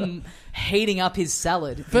someone heating up his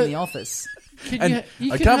salad in the office. I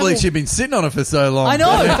can't believe she'd been sitting on it for so long. I know.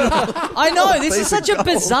 I know. This is such a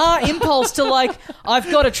bizarre impulse to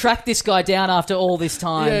I've got to track this guy down after all this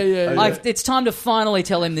time. Yeah. It's time to finally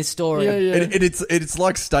tell him this story. Yeah. And it's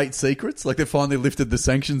like state secrets. Like they finally lifted the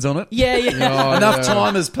sanctions on it. Yeah. Enough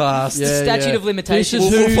time has passed. Statute of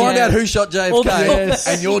limitations. We'll find out who shot JFK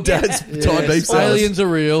and your dad's Thai beef salad. Aliens are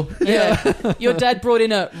real. Yeah. Your dad brought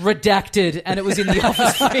in a redacted and it was in the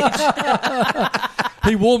office fridge.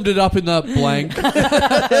 He warmed it up in that blank.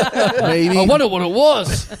 Maybe. I wonder what it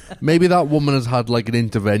was. Maybe that woman has had like an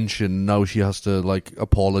intervention. Now she has to like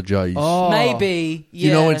apologise. Oh. Maybe. Yeah.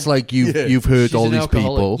 You know, it's like you've hurt She's all an these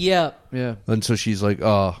alcoholic. people. Yeah. Yeah. And so she's like,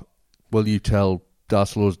 well, you tell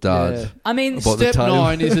Daslo's dad. Yeah. I mean, About the Step time.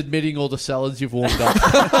 9 is admitting all the salads you've warmed up.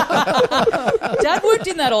 Dad worked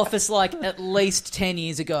in that office at least 10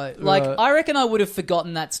 years ago. Right. I reckon I would have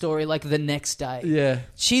forgotten that story the next day. Yeah.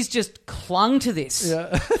 She's just clung to this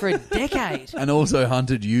for a decade. And also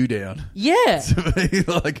hunted you down. Yeah. To be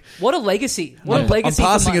like, What a legacy. What a I'm legacy.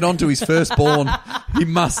 passing it on to his firstborn. He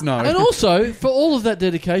must know. And also, for all of that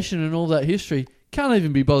dedication and all that history, can't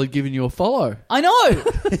even be bothered giving you a follow. I know.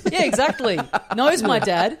 Yeah, exactly. Knows my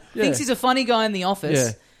dad. Yeah. Thinks he's a funny guy in the office.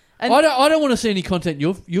 Yeah. And I don't want to see any content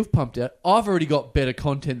you've pumped out. I've already got better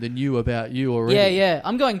content than you about you already. yeah.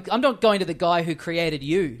 I'm not going to the guy who created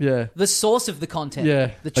you. Yeah. The source of the content.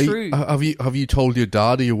 Yeah. The Are true. you, have you told your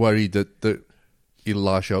dad? Are you worried that he'll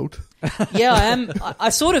lash out? Yeah, I am. I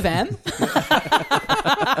sort of am.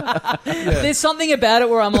 There's something about it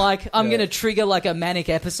where I'm going to trigger a manic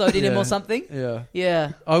episode in him or something. Yeah.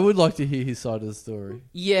 Yeah. I would like to hear his side of the story.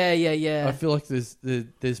 Yeah. I feel like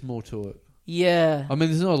there's more to it. Yeah. I mean,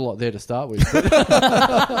 there's not a lot there to start with.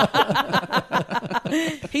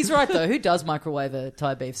 He's right, though. Who does microwave a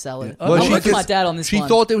Thai beef salad? Well, I'm she with just- my dad on this She one.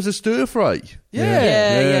 thought it was a stir fry.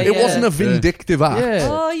 Yeah. It wasn't a vindictive act. Yeah.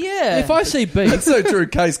 Oh, yeah. If I see beef, That's so true.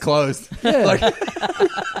 Case closed. yeah.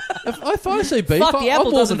 if I see beef, Fuck, the I'm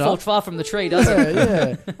apple doesn't warming fall up. far from the tree, does it?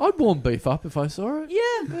 Yeah. I'd warm beef up if I saw it.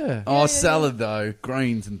 Yeah. Yeah. Oh, salad though,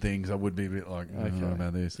 greens and things. I would be a bit like, I don't know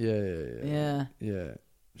about this. Yeah. Yeah.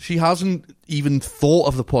 She hasn't even thought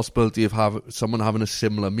of the possibility of someone having a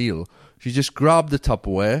similar meal. She just grabbed the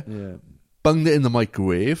Tupperware, Yeah. bunged it in the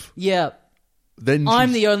microwave. Yeah. Then I'm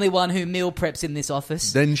she's- the only one who meal preps in this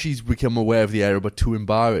office. Then she's become aware of the error, but too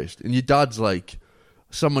embarrassed. And your dad's like,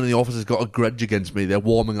 someone in the office has got a grudge against me. They're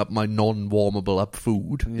warming up my non-warmable up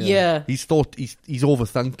food. Yeah. He's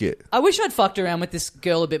overthunk it. I wish I'd fucked around with this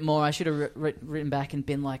girl a bit more. I should have written back and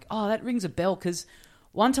been like, oh, that rings a bell, because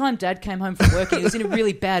one time Dad came home from work and he was in a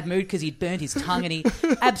really bad mood because he'd burnt his tongue, and he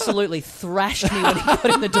absolutely thrashed me when he got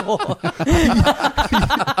in the door.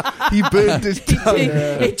 He burned his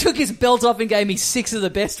tongue. He took his belt off and gave me 6 of the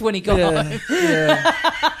best when he got home.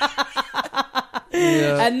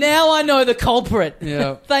 Yeah. And now I know the culprit.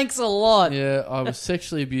 Yeah. Thanks a lot. Yeah, I was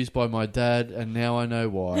sexually abused by my dad, and now I know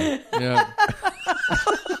why. Yeah.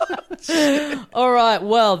 All right,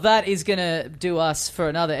 well, that is going to do us for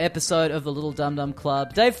another episode of the Little Dum Dum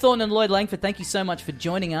Club. Dave Thornton and Lloyd Langford, thank you so much for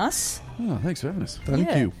joining us. Oh, thanks for having us. Thank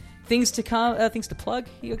Yeah. you. Things to come, things to plug.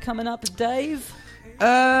 You're coming up, Dave.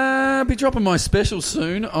 Be dropping my special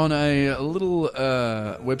soon on a little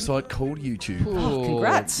website called YouTube. Oh,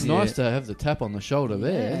 congrats. Nice to have the tap on the shoulder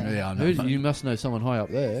there. Yeah, I know. You must know someone high up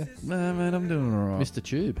there. Nah, man, I'm doing all right. Mr.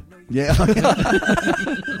 Tube. Yeah.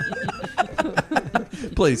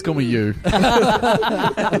 Please call me you.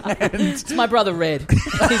 It's my brother Red. He's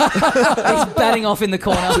batting off in the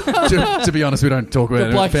corner. to be honest, we don't talk The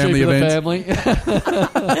about black family sheep of the events. family.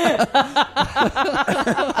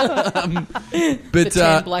 The But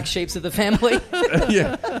 10 black sheeps of the family.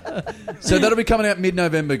 yeah. So that'll be coming out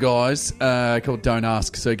mid-November, guys, called Don't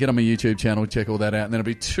Ask. So get on my YouTube channel, check all that out. And then I'll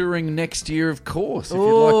be touring next year, of course, if you'd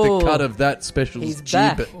like Ooh. the cut of that special He's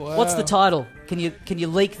back. gibbet. What's the title? Can you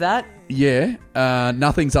leak that? Yeah,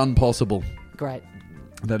 Nothing's Unpossible. Great.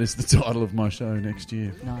 That is the title of my show next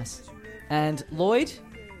year. Nice. And Lloyd?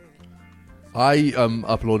 I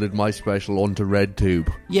uploaded my special onto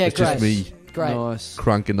RedTube. Yeah, it's great. just me Great. Nice.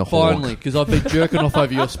 Cranking the hawk. Finally, because I've been jerking off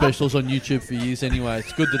over your specials on YouTube for years anyway.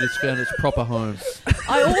 It's good that it's found its proper home.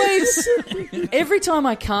 I always, every time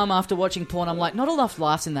I come after watching porn, I'm like, not enough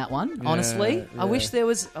laughs in that one. Honestly, yeah. I wish there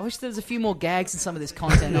was a few more gags in some of this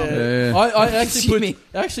content. On it. Yeah. I Consuming. it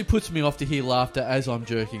actually puts me off to hear laughter as I'm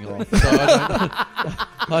jerking off. So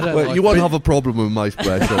I don't Well, like you won't have a problem with my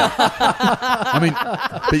special. I mean,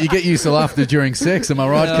 but you get used to laughter during sex, am I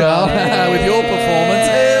right, Carl? Hey. With your performance.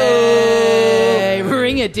 Hey,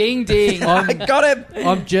 ring a ding ding. I got him.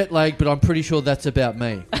 I'm jet lagged, but I'm pretty sure that's about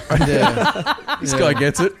me. Yeah. This guy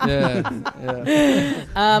gets it. Yeah.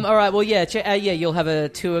 All right. Well, yeah. You'll have a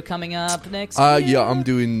tour coming up next. Yeah, I'm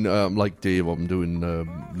doing, like Dave, I'm doing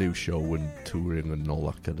new show and touring and all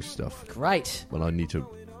that kind of stuff. Great. Well, I need to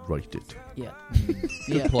write it. Yeah.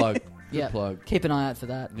 Good plug. Yeah. Good plug. Keep an eye out for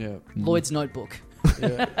that. Yeah. Lloyd's notebook.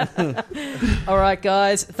 Yeah. All right,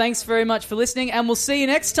 guys. Thanks very much for listening, and we'll see you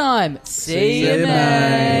next time. See you, you,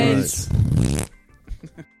 mates.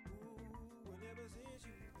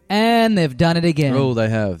 And they've done it again. Oh, they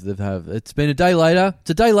have. It's been a day later. It's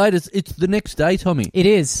a day later. It's the next day, Tommy. It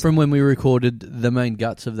is. From when we recorded the main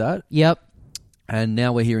guts of that. Yep. And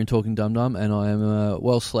now we're here in Talking Dum Dum, and I am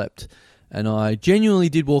well slept. And I genuinely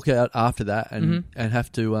did walk out after that and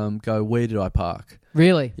have to go, where did I park?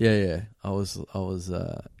 Really? Yeah. I was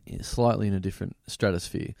slightly in a different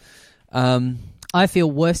stratosphere. I feel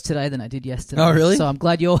worse today than I did yesterday. Oh, really? So I'm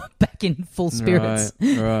glad you're back in full spirits.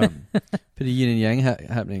 Right. Bit of yin and yang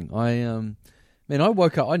happening. I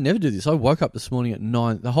woke up. I never do this. I woke up this morning at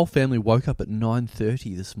 9. The whole family woke up at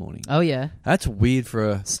 9:30 this morning. Oh, yeah. That's weird for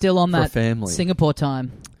a Still on for a that family. Singapore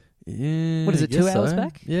time. Yeah. What is it, I 2 guess hours so.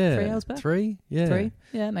 back? Yeah. 3 hours back? 3? Yeah. 3?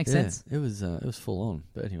 Yeah, it makes sense. It was full on.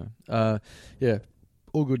 But anyway, yeah,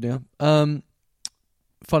 all good now. Fun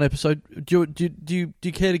episode. Do you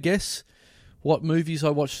care to guess what movies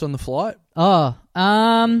I watched on the flight? Oh,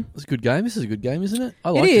 It's a good game. This is a good game, isn't it?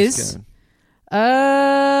 I like is. this game.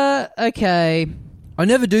 Okay. I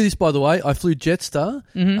never do this, by the way. I flew Jetstar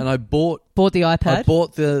and I bought the iPad. I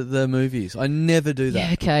bought the movies. I never do that.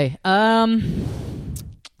 Yeah, okay.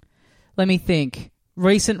 Let me think.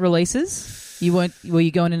 Recent releases? Were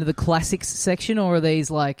you going into the classics section, or are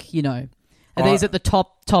these like, are these at the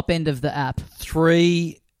top end of the app?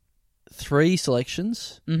 Three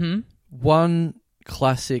selections. Mm-hmm. 1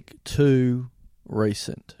 classic, 2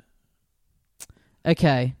 recent.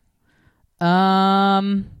 Okay.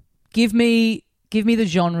 Give me the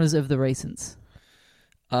genres of the recents.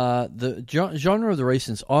 The genre of the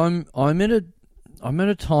recents. I'm at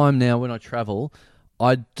a time now when I travel,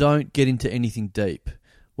 I don't get into anything deep.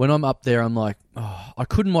 When I'm up there, I'm like, I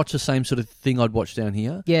couldn't watch the same sort of thing I'd watch down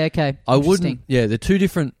here. Yeah, okay. I wouldn't. Yeah, they're two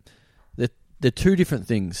different. They're two different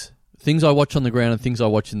things. Things I watch on the ground and things I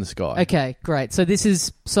watch in the sky. Okay, great. So this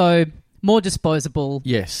is more disposable.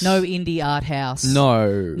 Yes. No indie art house.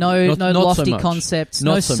 No. No not lofty so much. concepts.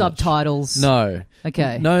 Not no so much. subtitles. No.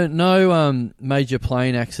 Okay. No major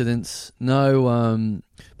plane accidents. No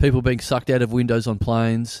people being sucked out of windows on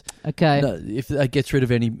planes. Okay. No, if that gets rid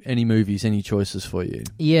of any movies, any choices for you.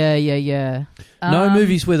 Yeah. No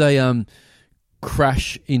movies where they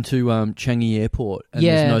crash into Changi Airport and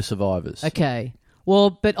there's no survivors. Okay.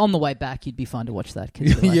 Well, but on the way back, you'd be fine to watch that. 'Cause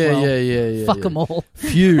you're like, yeah. Fuck them all.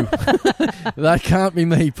 Phew. That can't be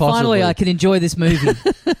me, possibly. Finally, I can enjoy this movie.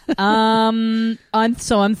 I'm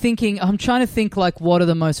trying to think, like, what are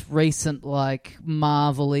the most recent, like,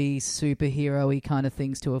 Marvel-y, superhero-y kind of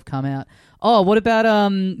things to have come out. Oh, what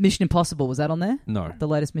about Mission Impossible? Was that on there? No. The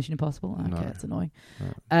latest Mission Impossible? Okay, No. that's annoying.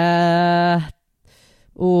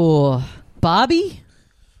 No. Barbie?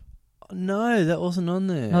 No, that wasn't on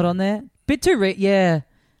there. Not on there? Bit too recent, Yeah,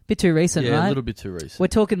 right? a little bit too recent. We're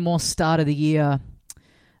talking more start of the year.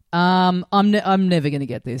 I'm never going to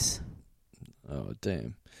get this. Oh,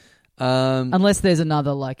 damn. Unless there's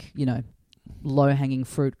another, like, low-hanging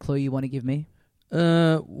fruit clue you want to give me.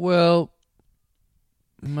 Well,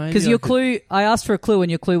 maybe Because I asked for a clue, and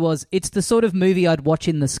your clue was, it's the sort of movie I'd watch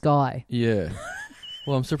in the sky. Yeah.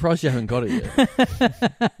 Well, I'm surprised you haven't got it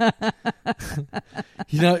yet.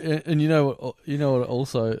 You know what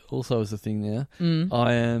also is the thing now.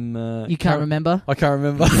 I am. You can't remember? I can't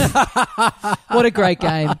remember. What a great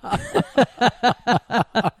game!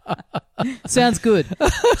 Sounds good.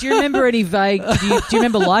 Do you remember any vague? Do you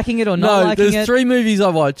remember liking it or not liking it? There's 3 movies I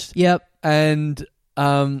watched. Yep. And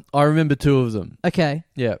I remember 2 of them. Okay.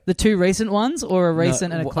 Yeah. The 2 recent ones, or a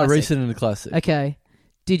recent and a classic? A recent and a classic. Okay.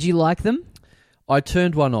 Did you like them? I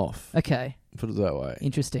turned one off. Okay. Put it that way.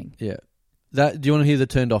 Interesting. Yeah. Do you want to hear the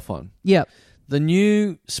turned off one? Yep. The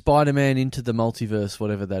new Spider-Man Into the Multiverse,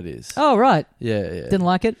 whatever that is. Oh, right. Yeah. Didn't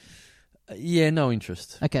like it? Yeah, no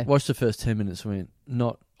interest. Okay. Watched the first 10 minutes. Went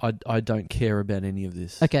not. I don't care about any of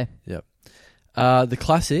this. Okay. Yep. The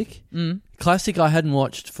classic. Classic I hadn't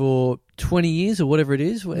watched for 20 years or whatever it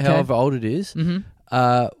is, however old it is.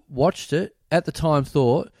 Mm-hmm. Watched it at the time.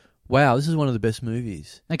 Thought, wow, this is one of the best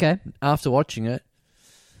movies. Okay. After watching it,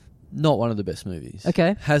 not one of the best movies.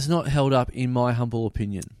 Okay. Has not held up in my humble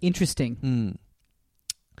opinion. Interesting.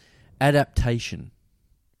 Adaptation.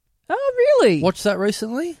 Oh, really? Watched that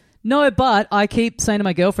recently? No, but I keep saying to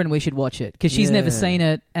my girlfriend we should watch it because she's Yeah. never seen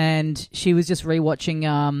it, and she was just rewatching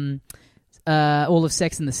all of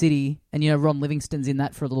Sex and the City, and Ron Livingston's in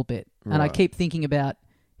that for a little bit, and I Right. keep thinking about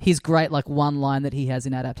his great one line that he has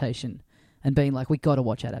in Adaptation, and being like, we got to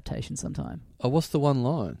watch Adaptation sometime. Oh, what's the one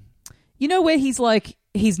line? You know where he's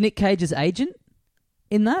Nick Cage's agent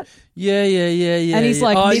in that? Yeah. And he's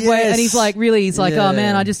yeah. midway, Yes. and he's like, Yeah. oh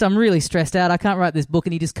man, I'm really stressed out. I can't write this book,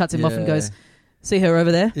 and he just cuts him off and Yeah. goes, see her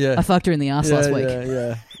over there? Yeah. I fucked her in the ass last week.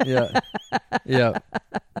 Yeah.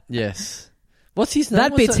 Yes. What's his name?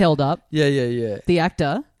 That What's bit's held up. Yeah. The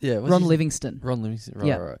actor, Yeah. what's Ron his- Livingston. Ron Livingston. Right,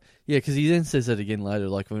 Yeah. right. Yeah, because he then says that again later,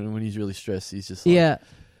 like when he's really stressed, he's just like, Yeah.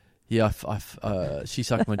 she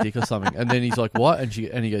sucked my dick or something, and then he's like, what? And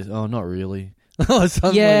he goes, oh, not really.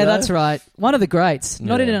 Something Yeah, like that. that's right. One of the greats.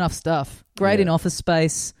 Not in Yeah. enough stuff. Great in Yeah. Office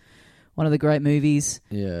Space. One of the great movies.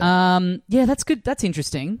 Yeah. Yeah, that's good. That's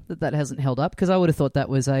interesting that hasn't held up, because I would have thought that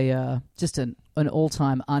was just an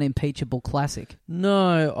all-time unimpeachable classic.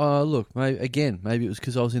 No, look, maybe it was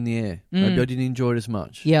because I was in the air. Maybe I didn't enjoy it as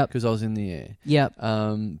much. Yep. Because I was in the air. Yep.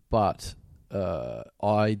 But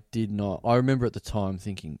I did not. I remember at the time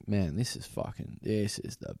thinking, man, this is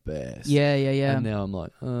the best. Yeah. And now I'm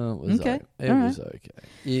like, oh, it was Okay. okay. It was okay.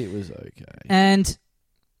 It was okay. And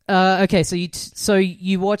okay, so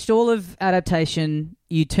you watched all of Adaptation.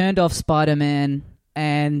 You turned off Spider-Man,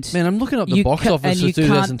 and Man, I'm looking up the You box ca- office and for you can't-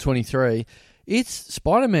 2023. It's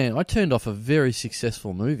Spider-Man. I turned off a very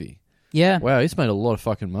successful movie. yeah, Wow, it's made a lot of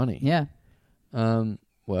fucking money. yeah,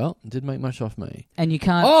 Well, it didn't make much off me. and you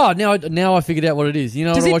can't. Oh, now I figured out what it is. You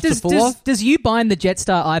know what I watched the full of? Does you buying the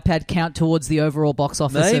Jetstar iPad count towards the overall box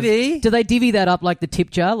office? Maybe. Do they divvy that up like the tip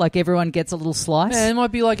jar? Like everyone gets a little slice? Man, it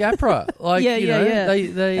might be like APRA. Like, yeah.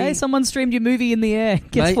 They Hey, someone streamed your movie in the air.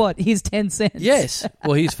 Guess Mate- what? Here's 10 cents. Yes.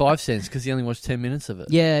 Well, here's 5 cents because he only watched 10 minutes of it.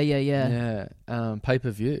 Yeah. Yeah.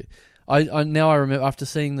 Pay-per-view. I now remember, after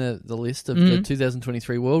seeing the list of the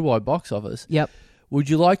 2023 worldwide box office, Yep. would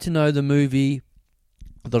you like to know the movie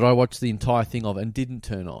that I watched the entire thing of and didn't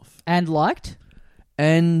turn off? And liked?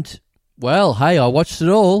 And, well, hey, I watched it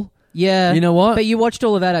all. Yeah. You know what? But you watched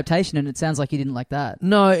all of Adaptation, and it sounds like you didn't like that.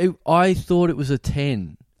 No, I thought it was a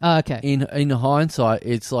 10. Oh, okay. In hindsight,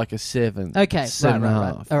 it's like a 7. Okay, 7.5,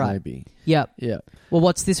 right. All right. maybe. Yep. Yeah. Well,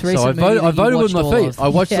 what's this So recent I movie voted. that I you voted with watched my all feet. of? I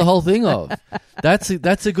watched Yeah. the whole thing of. That's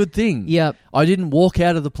a good thing. Yep. I didn't walk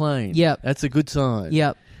out of the plane. Yep. That's a good sign.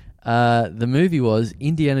 Yep. The movie was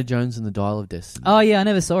Indiana Jones and the Dial of Destiny. Oh, yeah, I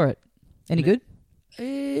never saw it. Any good?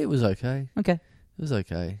 It was okay. Okay. It was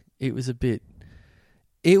okay. It was a bit.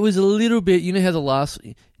 It was a little bit. You know how the last.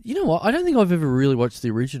 You know what? I don't think I've ever really watched the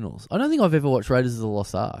originals. I don't think I've ever watched Raiders of the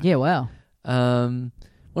Lost Ark. Yeah, wow.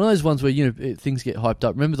 One of those ones where things get hyped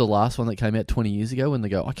up. Remember the last one that came out 20 years ago when they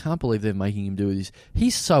go, I can't believe they're making him do this.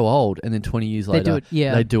 He's so old, and then 20 years later, do it,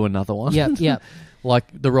 yeah. they do another one. Yep. Like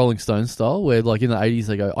the Rolling Stones style, where like in the 80s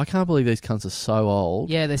they go, I can't believe these cunts are so old.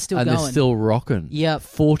 Yeah, they're still and going. they're still rocking. Yep.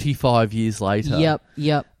 45 years later. Yep.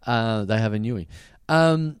 They have a newie.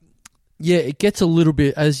 Yeah, it gets a little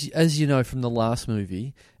bit, as you know from the last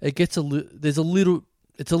movie, it gets it's a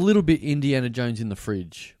little bit Indiana Jones in the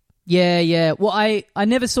fridge. Yeah. Well, I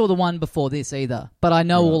never saw the one before this either, but I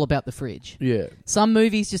know all about the fridge. Yeah. Some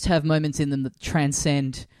movies just have moments in them that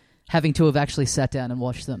transcend having to have actually sat down and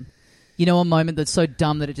watched them. You know, a moment that's so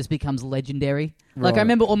dumb that it just becomes legendary. Like, I Right.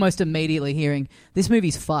 remember almost immediately hearing, this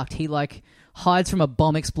movie's fucked. He, hides from a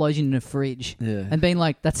bomb explosion in a fridge. Yeah. And being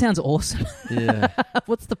like, that sounds awesome. Yeah.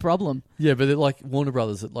 What's the problem? Yeah, but like Warner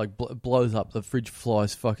Brothers, it blows up. The fridge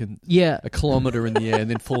flies fucking Yeah. a kilometre in the air and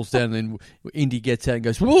then falls down. And then Indy gets out and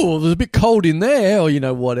goes, "Whoa, there's a bit cold in there,"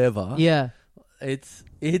 or whatever. Yeah.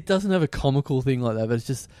 It doesn't have a comical thing like that, but it's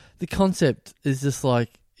just the concept is just like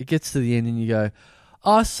it gets to the end and you go,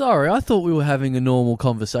 "Oh, sorry, I thought we were having a normal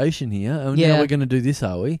conversation here, and Yeah. now we're going to do this,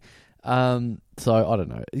 are we?" So I don't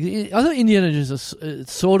know. I thought Indiana Jones is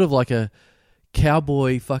sort of like a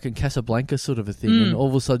cowboy fucking Casablanca sort of a thing, and all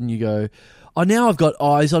of a sudden you go, "Oh, now I've got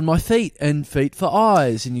eyes on my feet and feet for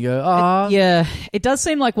eyes," and you go, "Ah, Yeah. It does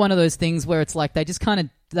seem like one of those things where it's like they just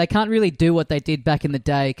they can't really do what they did back in the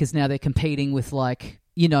day because now they're competing with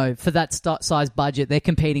you know, for that size budget, they're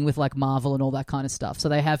competing with like Marvel and all that kind of stuff. So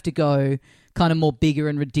they have to go kind of more bigger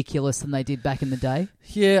and ridiculous than they did back in the day.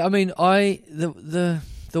 Yeah, I mean, the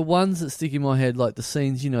ones that stick in my head, like the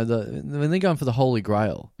scenes, you know, when they're going for the Holy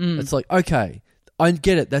Grail, it's like, okay, I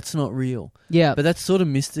get it, that's not real. Yeah. But that's sort of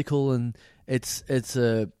mystical, and it's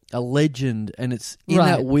a legend, and it's in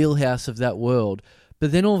Right. that wheelhouse of that world.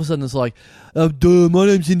 But then all of a sudden it's like, oh, duh, my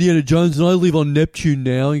name's Indiana Jones and I live on Neptune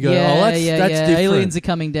now. You go, that's different. Aliens are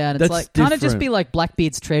coming down. It's That's like, can't it just different. be like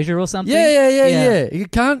Blackbeard's treasure or something? Yeah. You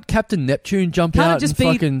can't Captain Neptune jump Can't out it just and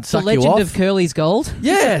be fucking the suck you Legend off? of Curly's Gold?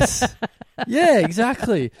 Yes. Yeah,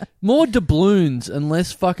 exactly. More doubloons and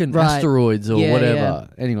less fucking Right. asteroids or Yeah, whatever.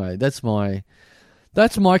 Anyway, that's my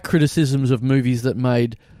criticisms of movies that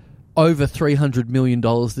made over $300 million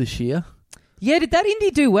this year. Yeah, did that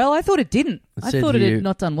indie do well? I thought it didn't. It I said thought it here- had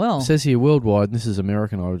not done well. It says here worldwide, and this is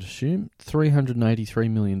American, I would assume,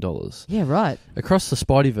 $383 million. Yeah, right. Across the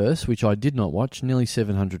Spideyverse, which I did not watch, nearly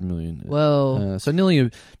 $700 million. Well, So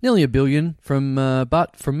nearly a billion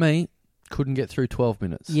but from me, couldn't get through 12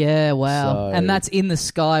 minutes. yeah, wow. So- And that's in the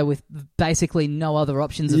sky with basically no other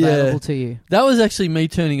options Yeah. available to you. That was actually me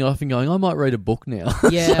turning off and going, I might read a book now.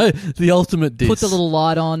 Yeah. So, the ultimate diss. Put the little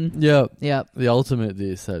light on. Yeah. Yeah. The ultimate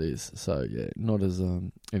diss, that is. So, yeah, not as...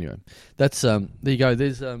 Anyway, that's... there you go.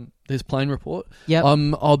 There's Plane Report. Yep.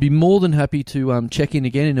 I'll be more than happy to check in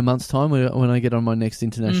again in a month's time when I get on my next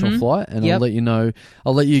international flight, and Yep. I'll let you know.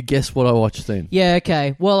 I'll let you guess what I watched then. Yeah,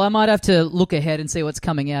 okay. Well, I might have to look ahead and see what's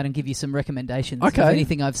coming out and give you some recommendations of Okay.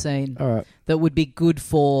 anything I've seen All right. that would be good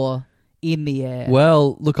for In the Air.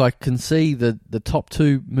 Well, look, I can see the top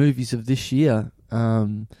two movies of this year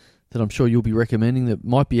that I'm sure you'll be recommending that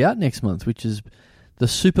might be out next month, which is the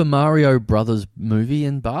Super Mario Brothers movie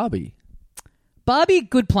and Barbie. Barbie,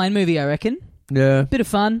 good plane movie, I reckon. Yeah. Bit of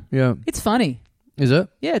fun. Yeah. It's funny. Is it?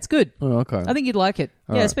 Yeah, it's good. Oh, okay. I think you'd like it.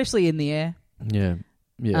 All yeah, right. especially In the Air. Yeah.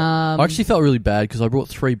 Yeah. I actually felt really bad because I brought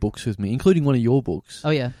 3 books with me, including one of your books. Oh,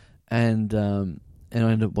 yeah. And I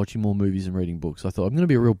ended up watching more movies and reading books. I thought, I'm going to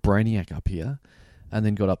be a real brainiac up here. And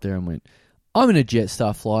then got up there and went, I'm in a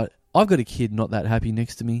Jetstar flight. I've got a kid not that happy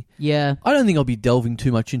next to me. Yeah. I don't think I'll be delving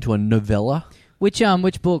too much into a novella. Which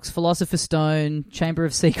books? Philosopher's Stone, Chamber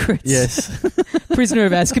of Secrets. Yes. Prisoner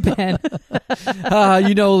of Azkaban.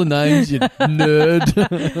 You know all the names, you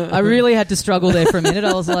nerd. I really had to struggle there for a minute.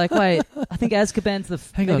 I was like, wait, I think Azkaban's the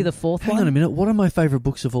fourth one. Hang on a minute. What are my favourite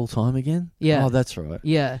books of all time again? Yeah. Oh, that's right.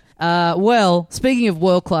 Yeah. Well, speaking of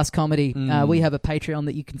world-class comedy, we have a Patreon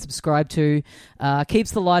that you can subscribe to.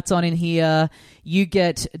 Keeps the lights on in here. You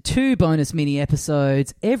get 2 bonus mini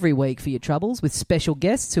episodes every week for your troubles with special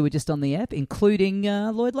guests who are just on the app, including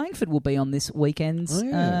Lloyd Langford will be on this weekend's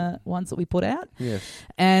ones that we put out. Yes.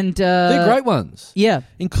 And They're great ones. Yeah.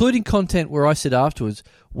 Including content where I said afterwards,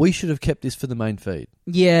 we should have kept this for the main feed.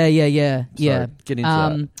 Yeah. So, get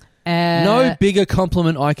into that. No bigger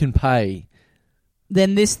compliment I can pay.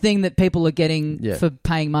 Then this thing that people are getting for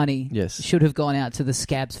paying money Yes. should have gone out to the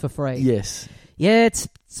scabs for free. Yes. Yeah, it's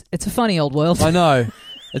a funny old world. I know.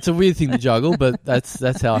 It's a weird thing to juggle, but that's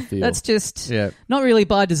how I feel. That's just Yeah. not really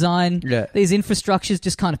by design. Yeah. These infrastructures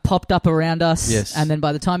just kind of popped up around us. Yes. And then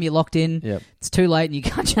by the time you're locked in, Yep. it's too late and you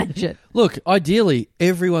can't change it. Look, ideally,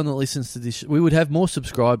 everyone that listens to this, we would have more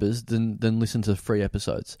subscribers than listen to free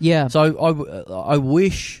episodes. Yeah. So I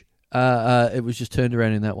wish it was just turned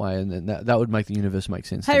around in that way, and then that would make the universe make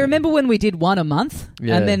sense. to Hey, me. remember when we did one a month?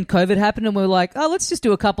 Yeah. And then COVID happened and we were like, oh, let's just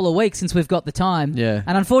do a couple of weeks since we've got the time. Yeah.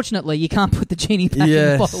 And unfortunately, you can't put the genie back in the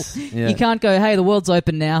Yes. bottle. Yeah. You can't go, hey, the world's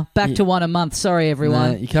open now. Back to one a month. Sorry,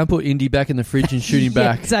 everyone. Nah, you can't put Indy back in the fridge and shoot him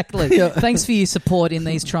Yeah, back. exactly. Yeah. Thanks for your support in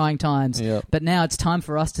these trying times. Yeah. But now it's time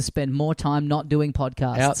for us to spend more time not doing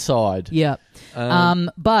podcasts. Outside. Yeah.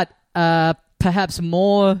 But perhaps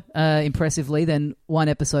more impressively than 1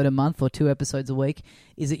 episode a month or 2 episodes a week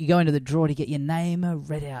is that you go into the draw to get your name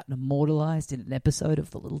read out and immortalised in an episode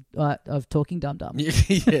of the little of Talking Dum Dum.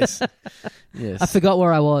 Yes. Yes. I forgot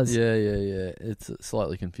where I was. Yeah. It's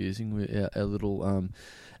slightly confusing. Our little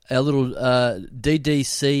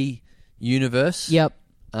DDC universe. Yep.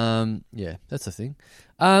 Yeah, that's the thing.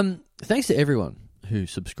 Thanks to everyone who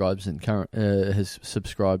subscribes and has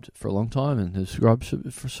subscribed for a long time and has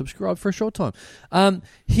subscribed for a short time.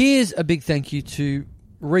 Here's a big thank you to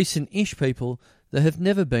recent-ish people that have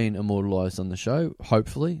never been immortalised on the show,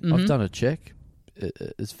 hopefully. I've done a check.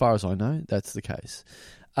 As far as I know, that's the case.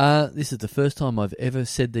 This is the first time I've ever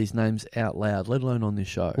said these names out loud, let alone on this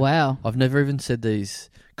show. Wow. I've never even said these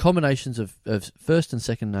combinations of first and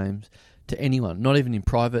second names to anyone, not even in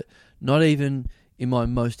private, not even in my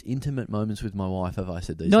most intimate moments with my wife have I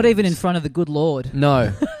said these Not names. even in front of the good Lord.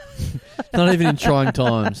 No. Not even in trying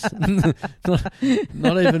times.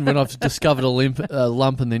 not even when I've discovered a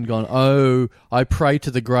lump and then gone, oh, I pray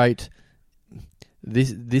to the great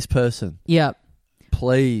this person. Yeah.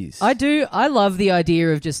 Please. I do. I love the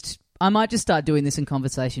idea of I might just start doing this in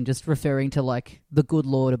conversation, just referring to like the good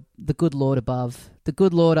Lord above, the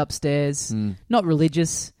good Lord upstairs, not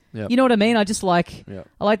religious. Yep. You know what I mean? I just like, Yep.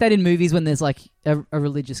 I like that in movies when there's like a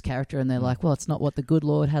religious character and they're like, well, it's not what the good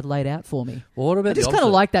Lord had laid out for me. Well, what about I just kind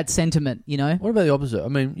of like that sentiment, you know? What about the opposite? I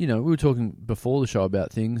mean, we were talking before the show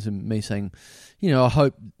about things and me saying, I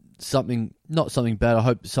hope not something bad. I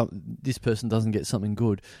hope this person doesn't get something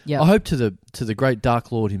good. Yeah. I hope to the great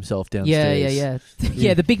Dark Lord himself downstairs. Yeah.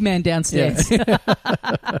 Yeah, the big man downstairs. Yeah.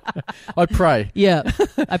 I pray. Yeah,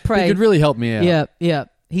 I pray. He could really help me out. Yeah.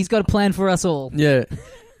 He's got a plan for us all. Yeah.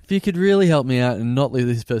 If you could really help me out and not let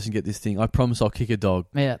this person get this thing, I promise I'll kick a dog.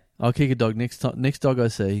 Yeah. I'll kick a dog next dog I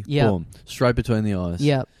see. Yeah. Boom. Straight between the eyes.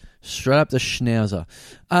 Yeah. Straight up the schnauzer.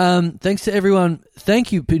 Thanks to everyone.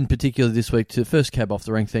 Thank you in particular this week to first cab off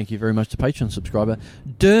the rank. Thank you very much to Patreon subscriber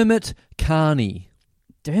Dermot Carney.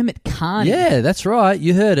 Dermot Carney? Yeah, that's right.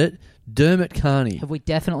 You heard it. Dermot Carney. Have we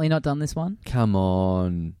definitely not done this one? Come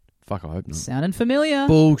on. Fuck, I hope not. Sounding familiar.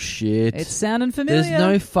 Bullshit. It's sounding familiar. There's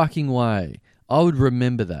no fucking way. I would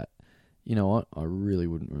remember that. You know what? I really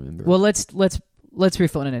wouldn't remember Well, it. let's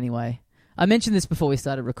riff on it anyway. I mentioned this before we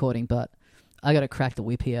started recording, but I got to crack the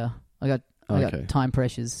whip here. I got time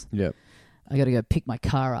pressures. Yep. I got to go pick my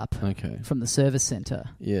car up from the service centre.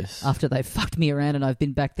 Yes. After they fucked me around, and I've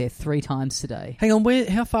been back there 3 times today. Hang on,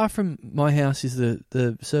 how far from my house is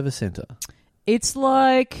the service centre? It's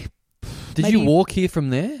like... Did you walk here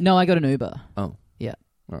from there? No, I got an Uber. Oh. Yeah.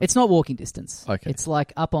 Right. It's not walking distance. Okay. It's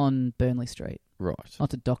like up on Burnley Street. Right.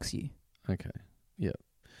 Not to dox you. Okay. Yeah.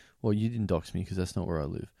 Well, you didn't dox me because that's not where I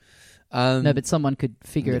live. No, but someone could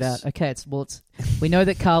figure it out. Okay, we know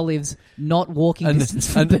that Carl lives not walking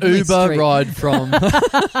distance from an Burnley Uber Street. ride from.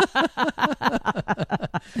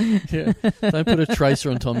 Yeah, don't put a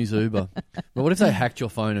tracer on Tommy's Uber. But what if they hacked your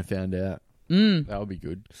phone and found out? That would be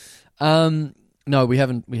good. No, we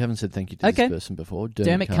haven't said thank you to this person before.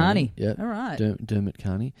 Dermot Carney. Yeah, all right. Dermot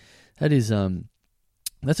Carney. That is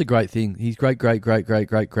that's a great thing. His great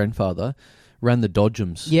grandfather ran the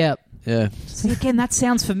Dodgems. Yeah. Yeah. See, again, that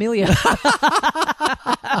sounds familiar.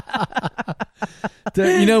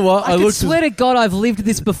 You know what? I swear to God, I've lived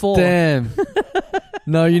this before. Damn.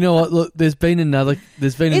 No, you know what? Look, isn't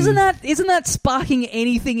that sparking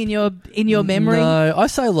anything in your memory? No, I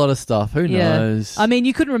say a lot of stuff. Who knows? I mean,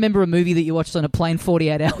 you couldn't remember a movie that you watched on a plane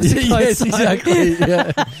 48 hours ago. Yes, so. exactly.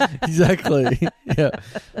 Yeah, exactly. Yeah.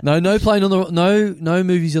 No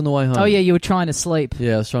movies on the way home. Oh yeah, you were trying to sleep.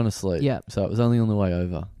 Yeah, I was trying to sleep. Yeah. So it was only on the way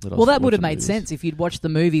over. That would have made sense if you'd watched the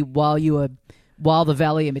movie while the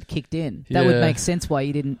Valium had kicked in. That would make sense why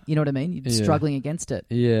you didn't. You know what I mean? You're struggling against it.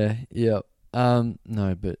 Yeah. Yeah.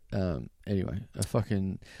 No, but anyway, a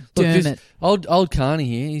fucking Dermot. Old Carney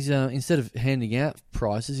here. He's instead of handing out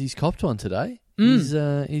prizes, he's copped one today. He's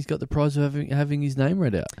got the prize of having his name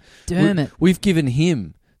read out. Dermot. We've given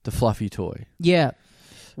him the fluffy toy. Yeah,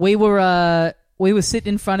 we were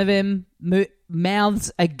sitting in front of him,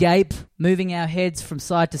 mouths agape, moving our heads from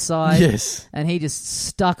side to side. Yes, and he just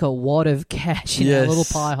stuck a wad of cash in our little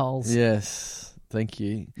pie holes. Yes, thank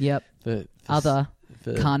you. Yep.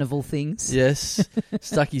 For carnival things. Yes.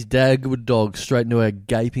 Stuck his dagwood dog straight into our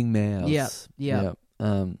gaping mouths. Yeah.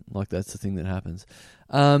 Like that's the thing that happens.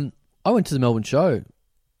 I went to the Melbourne show.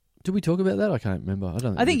 Did we talk about that? I can't remember.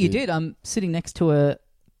 I think you did. I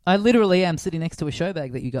literally am sitting next to a show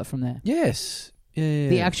bag that you got from there. Yes. Yeah.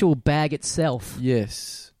 The actual bag itself.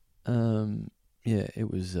 Yes. It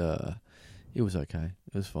was okay.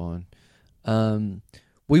 It was fine. I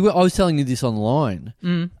was telling you this online.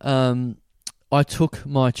 I took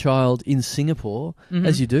my child in Singapore,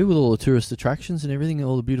 as you do with all the tourist attractions and everything,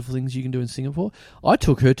 all the beautiful things you can do in Singapore. I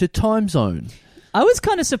took her to Time Zone. I was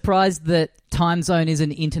kind of surprised that Time Zone is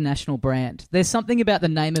an international brand. There's something about the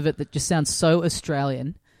name of it that just sounds so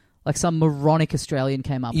Australian, like some moronic Australian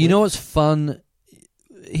came up with. You know what's fun?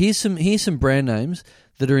 Here's some brand names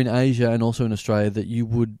that are in Asia and also in Australia that you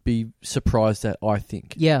would be surprised at, I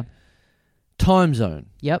think. Yeah. Time Zone.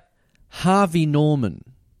 Yep. Harvey Norman.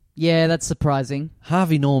 Yeah, that's surprising.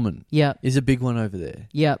 Harvey Norman. Yeah. Is a big one over there.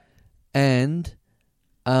 Yep. And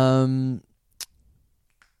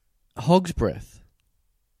Hog's Breath.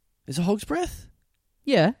 Is it Hog's Breath?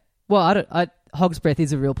 Yeah. Well, Hog's Breath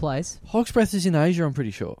is a real place. Hog's Breath is in Asia, I'm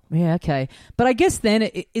pretty sure. Yeah, okay. But I guess then,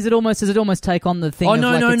 does it almost take on the thing Oh, of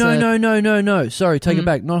no. Sorry, take it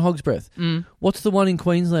back. Not Hog's Breath. What's the one in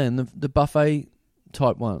Queensland, the buffet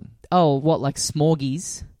type one? Oh, what, like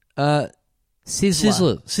Smorgies?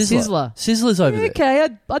 Sizzler. Sizzler's over there. Okay,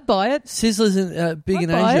 I'd buy it. Sizzler's big I'd in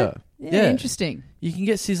buy Asia. it. Yeah, interesting. You can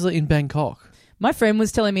get Sizzler in Bangkok. My friend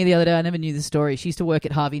was telling me the other day, I never knew the story, she used to work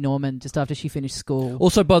at Harvey Norman just after she finished school.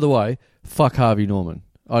 Also, by the way, fuck Harvey Norman.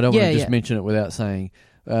 I don't want to just mention it without saying,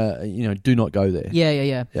 do not go there.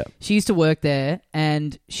 Yeah. She used to work there,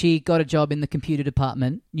 and she got a job in the computer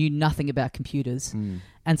department, knew nothing about computers,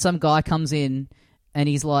 and some guy comes in, and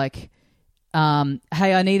he's like, hey,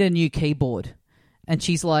 I need a new keyboard. And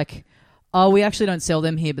she's like, oh, we actually don't sell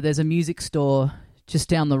them here, but there's a music store just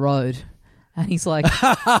down the road. And he's like,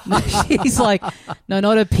 no,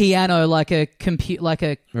 not a piano, like a like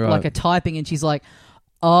a typing. And she's like,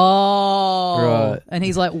 oh. Right. And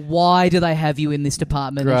he's like, why do they have you in this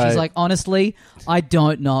department? And she's like, honestly, I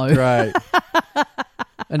don't know. Right.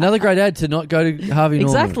 Another great ad to not go to Harvey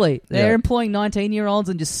Norman. Exactly. They're employing 19-year-olds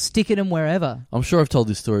and just sticking them wherever. I'm sure I've told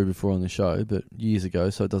this story before on the show, but years ago,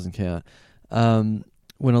 so it doesn't count.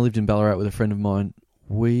 When I lived in Ballarat with a friend of mine,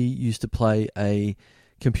 we used to play a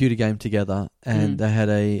computer game together, and they had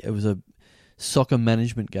it was a soccer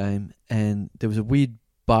management game, and there was a weird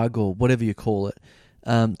bug or whatever you call it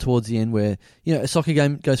towards the end where, a soccer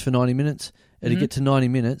game goes for 90 minutes. It'd get to 90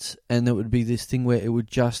 minutes, and there would be this thing where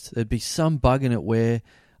there'd be some bug in it where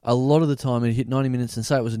a lot of the time it'd hit 90 minutes and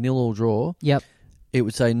say it was a 0-0 draw. Yep. It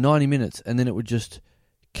would say 90 minutes, and then it would just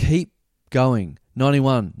keep going.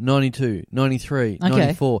 91, 92, 93,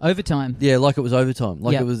 94. Overtime. Yeah, like it was overtime.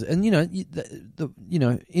 Like it was, and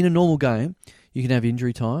in a normal game, you can have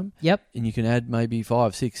injury time. Yep. And you can add maybe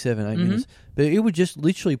 5, 6, 7, 8 minutes. But it would just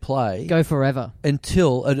literally play. Go forever.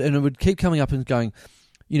 Until, and it would keep coming up and going,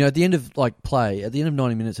 at the end of play, at the end of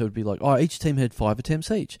 90 minutes, it would be like, each team had 5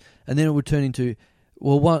 attempts each. And then it would turn into,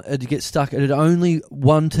 it'd get stuck, and only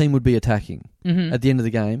one team would be attacking at the end of the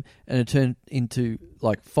game. And it turned into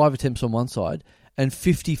 5 attempts on one side and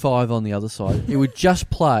 55 on the other side. It would just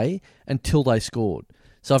play until they scored.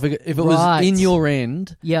 So if it was in your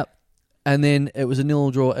end, and then it was a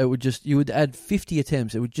 0-0 draw, you would add 50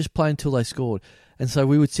 attempts. It would just play until they scored. And so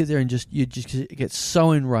we would sit there and you'd just get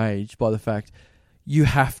so enraged by the fact you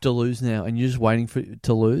have to lose now, and you're just waiting for it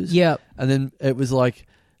to lose. Yep. And then it was like,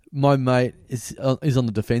 my mate is on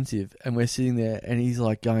the defensive, and we're sitting there, and he's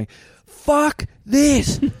like going, fuck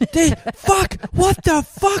this! Fuck! What the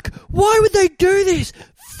fuck? Why would they do this?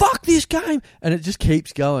 Fuck this game! And it just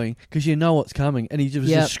keeps going, because you know what's coming. And he was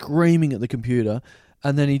just screaming at the computer,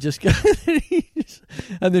 and then he just goes,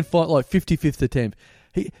 and then 55th attempt,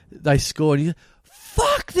 they scored, and he's like,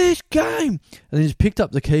 fuck this game! And then he just picked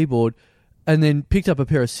up the keyboard, and then picked up a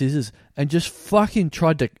pair of scissors and just fucking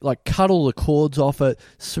tried to cut all the cords off it,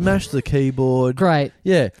 smash the keyboard. Great.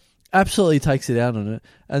 Yeah, absolutely takes it out on it.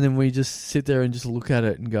 And then we just sit there and just look at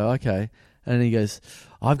it and go, okay. And then he goes,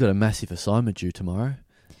 I've got a massive assignment due tomorrow.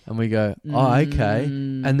 And we go, oh, okay.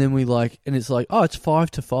 And then we and it's like, oh, it's 5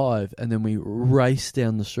 to 5. And then we race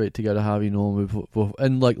down the street to go to Harvey Norman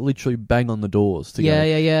and literally bang on the doors to go,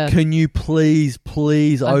 yeah. can you please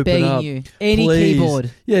I'm open begging up? you. Any please.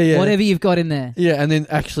 keyboard. Yeah. Whatever you've got in there. Yeah, and then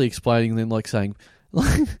actually explaining, and then saying,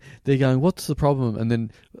 they're going, what's the problem? And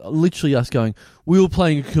then literally us going, we were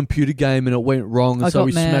playing a computer game and it went wrong, and so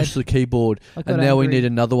we smashed the keyboard, and now we need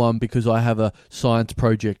another one because I have a science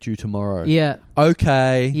project due tomorrow. Yeah.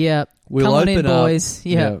 Okay. Yeah. We'll Come on open in, up. boys.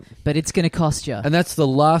 Yeah. But it's going to cost you. And that's the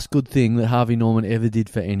last good thing that Harvey Norman ever did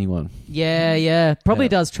for anyone. Yeah. Probably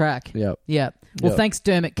does track. Yeah. Yeah. Well, thanks,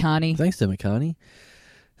 Dermot Carney. Thanks, Dermot Carney.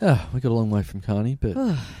 Oh, we got a long way from Carney, but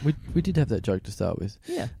we did have that joke to start with.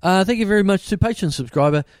 Yeah. Thank you very much to Patreon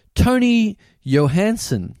subscriber Tony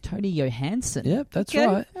Johansson. Tony Johansson. Yep, that's okay.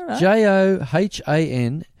 right. All right.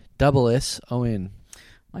 JOHANSSON.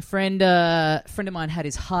 My friend of mine had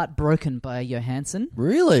his heart broken by Johansson.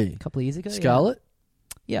 Really? A couple of years ago. Scarlett?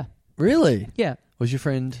 Yeah. Really? Yeah. Was your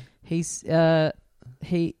friend He's I'm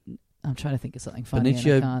trying to think of something funny.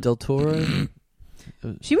 Benicio del Toro?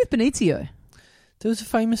 She with Benicio. There was a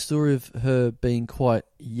famous story of her being quite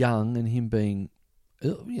young and him being,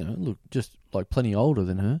 just plenty older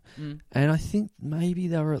than her. And I think maybe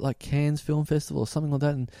they were at Cannes Film Festival or something like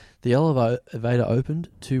that, and the elevator opened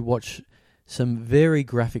to watch some very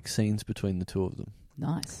graphic scenes between the two of them.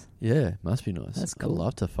 Nice. Yeah, must be nice. That's cool. I'd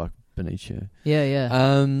love to fuck Benicio. Yeah.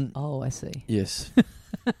 I see. Yes.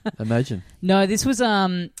 Imagine. No, this was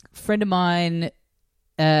friend of mine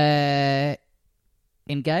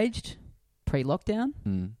engaged pre-lockdown,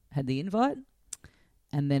 had the invite,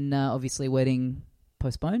 and then obviously wedding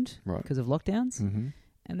postponed because of lockdowns. Mm-hmm.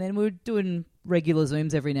 And then we were doing regular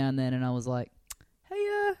Zooms every now and then, and I was like,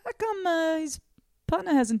 hey, how come his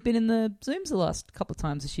partner hasn't been in the Zooms the last couple of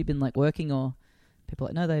times? Has she been working? Or people are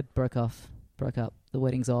like, no, they broke up, the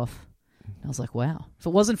wedding's off. I was like, wow. If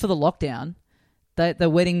it wasn't for the lockdown, the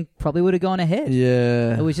wedding probably would have gone ahead.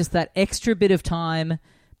 Yeah. It was just that extra bit of time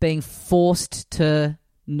being forced to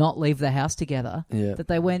not leave the house together that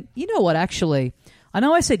they went, you know what, actually, I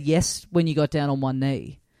know I said yes when you got down on one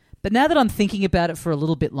knee, but now that I'm thinking about it for a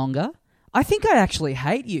little bit longer, I think I actually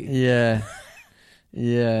hate you. Yeah.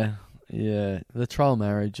 Yeah. Yeah. The trial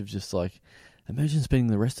marriage of just like, imagine spending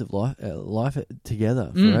the rest of life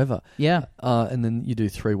together forever. Yeah. And then you do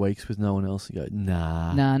 3 weeks with no one else and you go,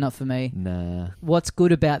 nah. Nah, not for me. Nah. What's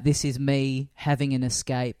good about this is me having an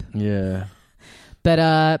escape. Yeah.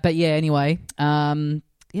 But yeah, anyway, I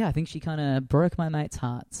think she kind of broke my mate's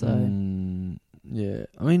heart. So yeah,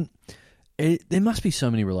 I mean, there must be so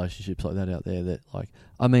many relationships like that out there that, like,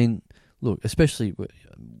 I mean, look, especially,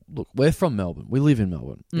 we're from Melbourne. We live in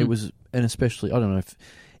Melbourne. It was, and especially, I don't know if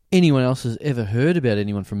anyone else has ever heard about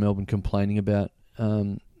anyone from Melbourne complaining about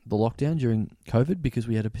the lockdown during COVID, because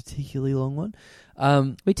we had a particularly long one.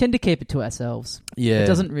 We tend to keep it to ourselves. Yeah. It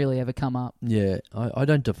doesn't really ever come up. Yeah, I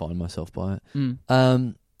don't define myself by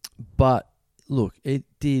it. But look, it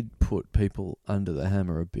did put people under the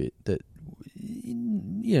hammer a bit that,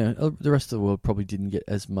 you know, the rest of the world probably didn't get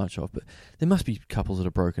as much of. But there must be couples that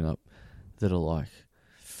are broken up that are like,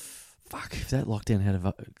 fuck, if that lockdown had,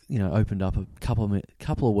 you know, opened up a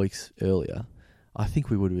couple of weeks earlier, I think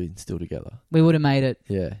we would have been still together. We would have made it.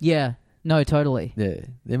 Yeah. Yeah. No, totally. Yeah.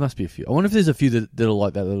 There must be a few. I wonder if there's a few that are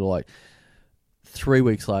like that, that are like 3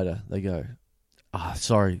 weeks later, they go,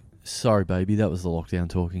 sorry, baby, that was the lockdown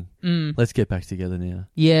talking. Let's get back together now.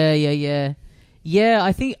 Yeah. Yeah,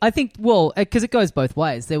 I think. Well, because it goes both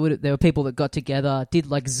ways. There were people that got together, did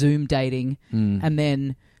like Zoom dating, and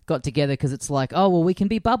then got together because it's like, oh well, we can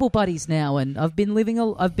be bubble buddies now, and I've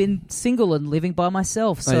been single and living by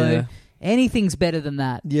myself, so anything's better than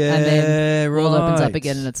that. Yeah, and then right. all opens up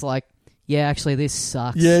again, and it's like, yeah, actually, this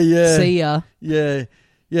sucks. Yeah. See ya. Yeah.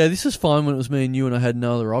 Yeah, this was fine when it was me and you and I had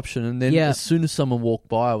no other option. And then as soon as someone walked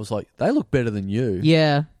by, I was like, they look better than you.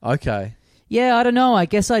 Yeah. Okay. Yeah, I don't know. I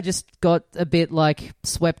guess I just got a bit like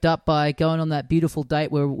swept up by going on that beautiful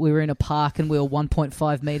date where we were in a park and we were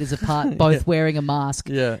 1.5 meters apart, both wearing a mask.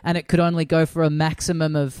 Yeah. And it could only go for a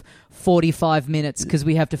maximum of 45 minutes because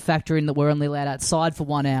we have to factor in that we're only allowed outside for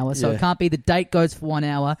 1 hour. So it can't be the date goes for 1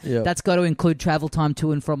 hour. Yeah. That's got to include travel time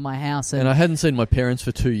to and from my house. And I hadn't seen my parents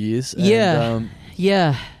for 2 years. And,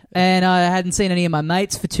 and I hadn't seen any of my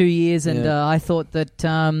mates for 2 years. And I thought that...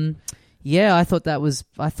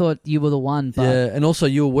 I thought you were the one. But yeah, and also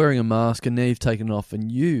you were wearing a mask and now you've taken it off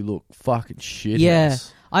and you look fucking shit. Yeah.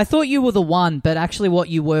 I thought you were the one, but actually what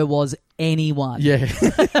you were was anyone. Yeah.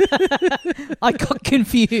 I got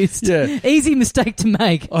confused. Yeah. Easy mistake to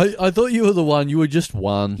make. I thought you were the one. You were just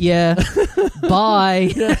one. Yeah.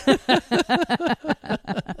 Bye.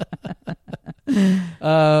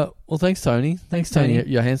 Well, thanks, Tony. Thanks, Tony.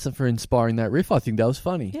 Johansson, for inspiring that riff. I think that was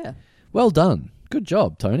funny. Yeah. Well done. Good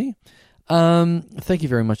job, Tony. Thank you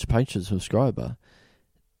very much to Patreon subscriber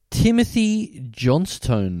Timothy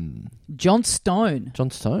Johnstone. Johnstone.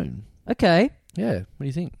 Okay. Yeah. What do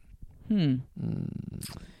you think?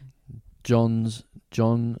 John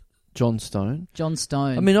Stone.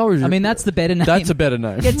 I mean, that's the better name. That's a better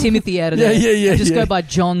name. Get Timothy out of there. Yeah. Just go by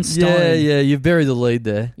John Stone. Yeah. You've buried the lead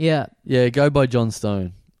there. Yeah. Yeah. Go by John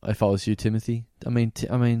Stone. If I was you, Timothy.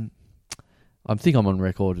 I think I'm on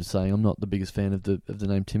record as saying I'm not the biggest fan of the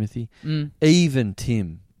name Timothy. Even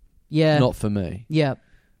Tim. Yeah. Not for me. Yeah.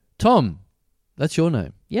 Tom. That's your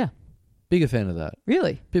name. Yeah. Bigger fan of that.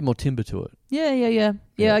 Really? Bit more timber to it. Yeah,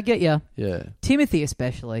 I get you. Yeah. Timothy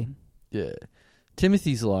especially. Yeah.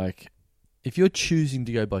 Timothy's like, if you're choosing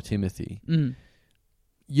to go by Timothy,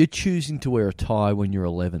 you're choosing to wear a tie when you're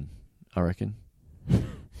 11, I reckon.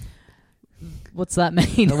 What's that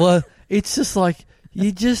mean? Well, it's just like,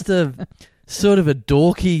 you're just a sort of a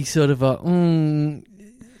dorky, sort of a,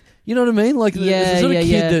 you know what I mean? Like, the sort of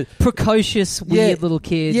kid that... Precocious, weird little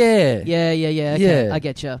kid. Yeah. Okay, I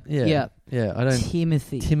get you. Yeah. I don't...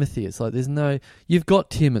 Timothy, it's like, there's no... You've got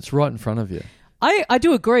Tim, it's right in front of you. I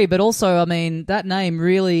do agree, but also, I mean, that name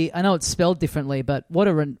really... I know it's spelled differently, but what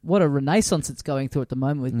a renaissance it's going through at the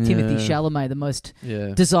moment with Timothy Chalamet, the most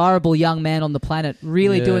desirable young man on the planet,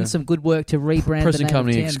 really doing some good work to rebrand Present the name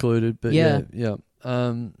company of Tim. excluded, but yeah,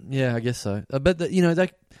 I guess so. But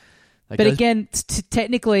but again,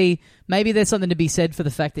 technically, maybe there's something to be said for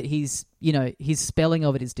the fact that his spelling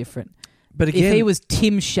of it is different. But again, if he was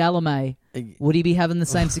Tim Chalamet, would he be having the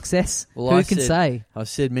same success? Well, Who can say? I've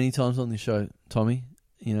said many times on this show, Tommy,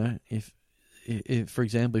 if for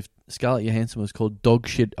example, if Scarlett Johansson was called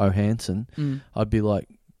Dogshit O'Hanson, I'd be like,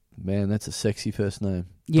 man, that's a sexy first name.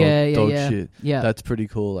 Dog shit. Yeah. That's pretty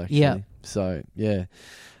cool, actually. So yeah,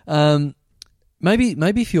 maybe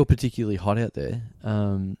if you're particularly hot out there,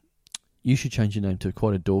 you should change your name to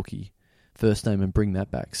quite a dorky first name and bring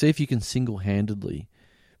that back. See if you can single-handedly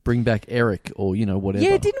bring back Eric or whatever.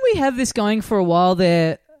 Yeah, didn't we have this going for a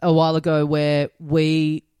while ago where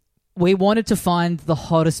we wanted to find the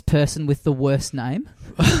hottest person with the worst name?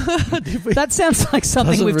 That sounds like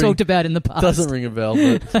something we've talked about in the past. Doesn't ring a bell,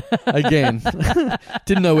 but again,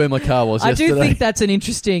 didn't know where my car was yesterday. I do think that's an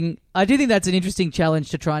interesting challenge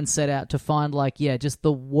to try and set out to find just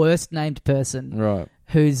the worst named person, right?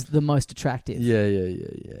 Who's the most attractive?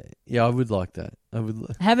 Yeah. I would like that. I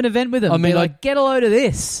would have an event with them. I mean, get a load of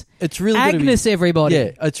this. It's really Agnes, everybody.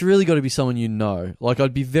 Yeah, it's really got to be someone you know. Like,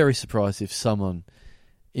 I'd be very surprised if some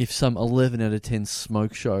 11 out of 10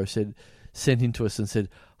 smoke show sent into us and said,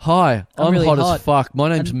 "Hi, I'm really hot as fuck. My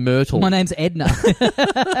name's Myrtle. My name's Edna."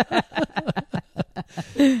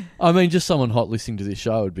 I mean, just someone hot listening to this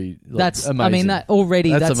show would be amazing. I mean, that's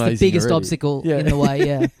the biggest already. obstacle in the way.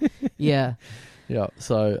 Yeah, yeah. Yeah,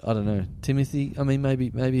 so I don't know. Timothy, I mean, maybe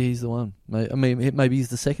he's the one. Maybe he's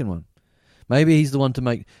the second one. Maybe he's the one to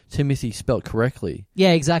make Timothy spelt correctly.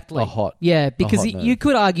 Yeah, exactly. Because hot you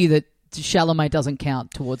could argue that Chalamet doesn't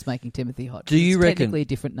count towards making Timothy hot. Do you reckon technically a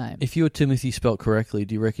different name? If you're Timothy spelt correctly,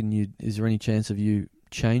 do you reckon is there any chance of you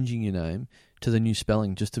changing your name to the new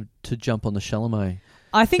spelling just to jump on the Chalamet?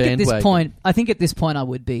 I think at this point I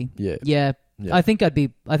would be. Yeah. I think I'd be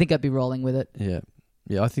rolling with it. Yeah.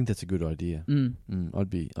 Yeah, I think that's a good idea. I'd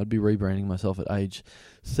be rebranding myself at age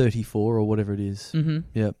 34 or whatever it is. Mm-hmm.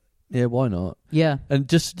 Yeah, why not? Yeah. And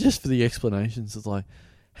just for the explanations, it's like,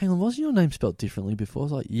 hang on, wasn't your name spelled differently before? I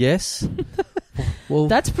was like, yes. Well,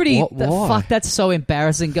 that's pretty. Why? Fuck, that's so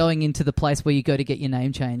embarrassing. Going into the place where you go to get your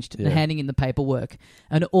name changed and handing in the paperwork,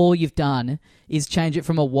 and all you've done is change it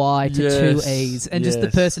from a Y to two E's, and just the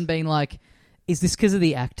person being like, "Is this because of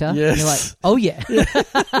the actor?" Yes. And you're like, "Oh yeah."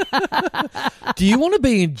 Do you want to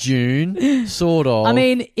be in June? Sort of. I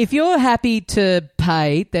mean, if you're happy to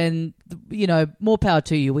pay, then more power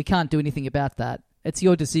to you. We can't do anything about that. It's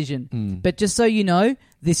your decision. But just so you know,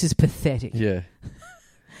 this is pathetic. Yeah.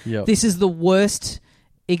 Yep. This is the worst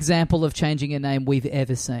example of changing a name we've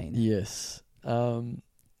ever seen. Yes.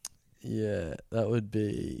 Yeah, that would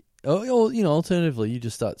be... Or, alternatively, you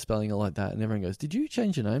just start spelling it like that and everyone goes, "Did you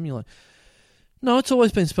change your name?" You're like, "No, it's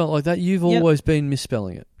always been spelled like that. You've always been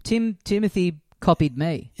misspelling it." Timothy copied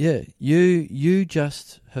me. Yeah, you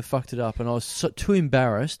just have fucked it up, and I was too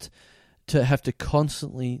embarrassed to have to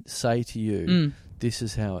constantly say to you, "This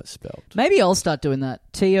is how it's spelled." Maybe I'll start doing that.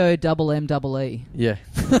 TOMMEE. Yeah.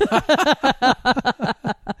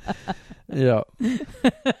 Yeah.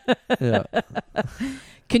 Yeah.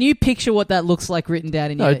 Can you picture what that looks like written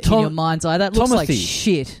down in your mind's eye? That looks like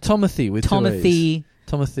shit. Timothy with Timothy.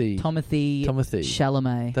 Timothy.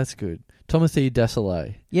 Chalamet. That's good. Timothy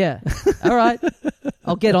Desolé. Yeah. All right.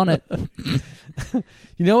 I'll get on it.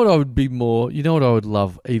 You know what I would be more? You know what I would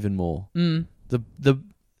love even more? The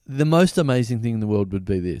most amazing thing in the world would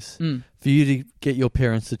be this. For you to get your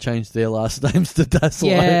parents to change their last names to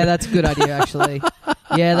Desolé. Yeah, that's a good idea, actually.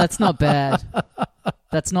 Yeah, that's not bad.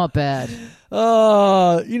 That's not bad.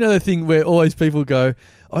 Oh, you know the thing where always people go,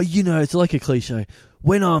 "Oh, it's like a cliche.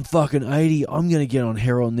 When I'm fucking 80, I'm going to get on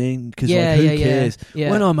heroin then because who cares? Yeah.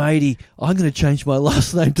 When I'm 80, I'm going to change my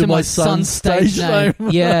last name to my son's stage name."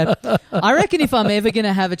 Yeah. I reckon if I'm ever going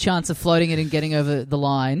to have a chance of floating it and getting over the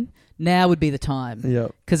line, now would be the time. Yeah.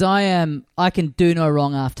 Because I can do no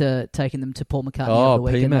wrong after taking them to Paul McCartney over the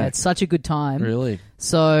weekend. They had such a good time. Really?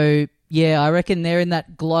 So... yeah, I reckon they're in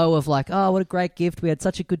that glow of like, "Oh, what a great gift. We had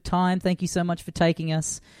such a good time. Thank you so much for taking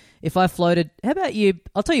us." If I floated... how about you?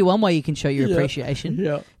 I'll tell you one way you can show your appreciation.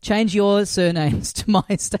 Yeah. Change your surnames to my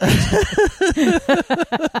stage.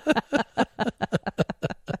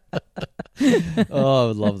 Oh, I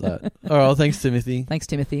would love that. All right, well, thanks, Timothy. Thanks,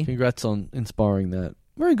 Timothy. Congrats on inspiring that.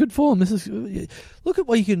 We're in good form. This is look at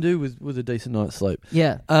what you can do with a decent night's sleep.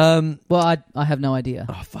 Yeah. Well, I have no idea.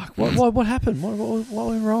 Oh fuck! What happened? What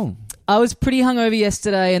went wrong? I was pretty hungover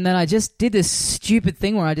yesterday, and then I just did this stupid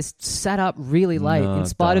thing where I just sat up really late in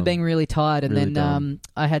spite of being really tired, and then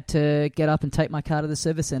I had to get up and take my car to the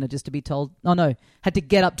service centre just to be told. Oh no, had to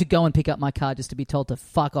get up to go and pick up my car just to be told to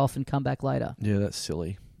fuck off and come back later. Yeah, that's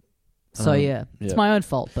silly. So it's my own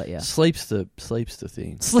fault, but yeah. Sleep's the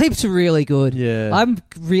thing. Sleep's really good. Yeah. I'm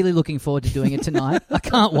really looking forward to doing it tonight. I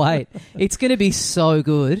can't wait. It's going to be so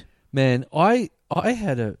good. Man, I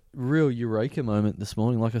had a real eureka moment this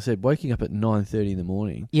morning. Like I said, waking up at 9:30 in the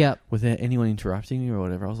morning. Yeah. Without anyone interrupting me or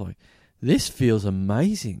whatever. I was like, this feels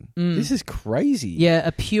amazing. This is crazy. Yeah,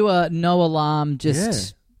 a pure no alarm,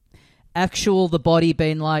 just actual the body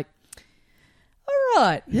being like, all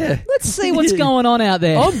right. Yeah. Let's see what's going on out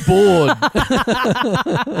there. I'm bored.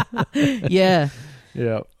 Yeah.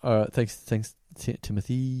 Yeah. All right. Thanks,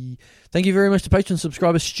 Timothy. Thank you very much to Patreon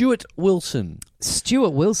subscriber Stuart Wilson.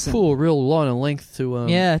 Stuart Wilson. Poor real line of length to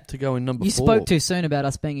go in number 4. You spoke too soon about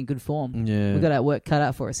us being in good form. Yeah. We've got our work cut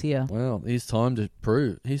out for us here. Well, here's time to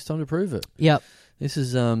prove it. Yep. This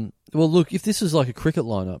is well, look, if this was like a cricket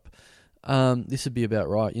lineup, this would be about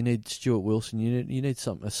right. You need Stuart Wilson. You need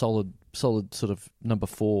a solid sort of number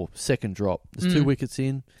 4, second drop. There's 2 wickets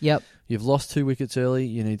in. Yep. You've lost 2 wickets early.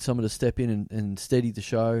 You need someone to step in and steady the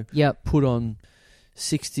show. Yep. Put on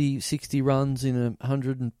 60 runs in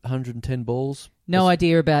 110 balls. No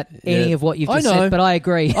idea about any of what you've just said, but I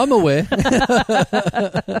agree. I'm aware.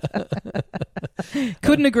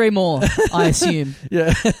 Couldn't agree more, I assume.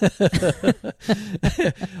 Yeah.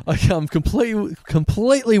 I'm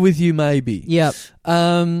completely with you, maybe. Yep.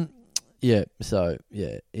 Yeah, so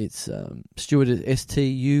it's Stuart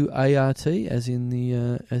Stuart as in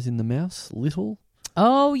the mouse, little.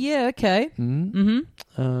 Oh, yeah, okay. Mm-hmm.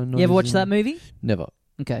 You ever watch that movie? Never.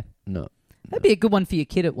 Okay. No. That'd be a good one for your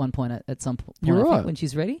kid at one point, at some point. You're I think, right. when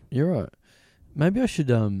she's ready. You're right. Maybe I should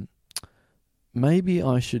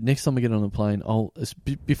next time I get on the plane,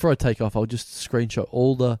 before I take off, I'll just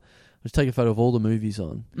screenshot just take a photo of all the movies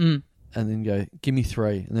on, and then go, give me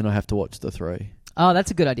 3, and then I have to watch the 3. Oh,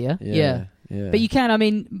 that's a good idea. Yeah. But you can, I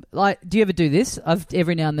mean, like, do you ever do this?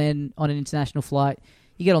 Every now and then on an international flight,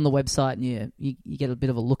 you get on the website and you get a bit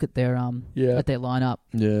of a look at their lineup.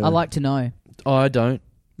 Yeah. I like to know. Oh, I don't.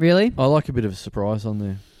 Really? I like a bit of a surprise on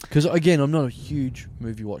there. Because, again, I'm not a huge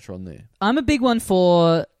movie watcher on there. I'm a big one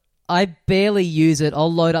for... I barely use it.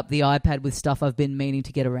 I'll load up the iPad with stuff I've been meaning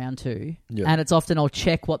to get around to. Yeah. And it's often I'll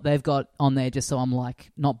check what they've got on there just so I'm like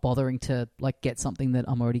not bothering to like get something that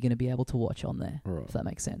I'm already going to be able to watch on there. Right. If that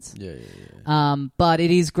makes sense. Yeah. But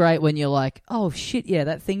it is great when you're like, oh shit, yeah,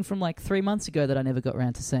 that thing from like 3 months ago that I never got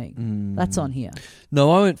around to seeing. That's on here. No,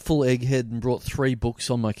 I went full egghead and brought 3 books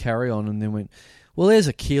on my carry-on and then went... Well, there's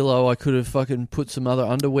a kilo I could have fucking put some other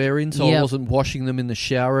underwear in so I wasn't washing them in the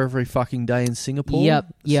shower every fucking day in Singapore.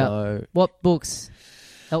 Yep. So, what books?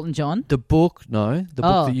 Elton John? The book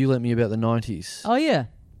that you lent me about the 90s. Oh, yeah.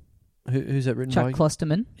 Who's that written by? Chuck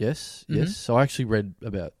Klosterman. Yes. So I actually read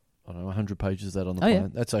about, 100 pages of that on the plane. Yeah.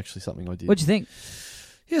 That's actually something I did. What'd you think?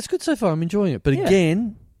 Yeah, it's good so far. I'm enjoying it. But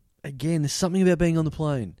again, there's something about being on the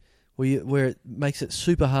plane where it makes it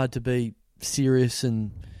super hard to be serious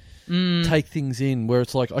and... take things in where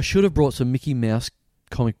it's like I should have brought some Mickey Mouse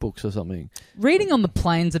comic books or something. Reading on the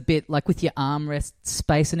plane's a bit like with your armrest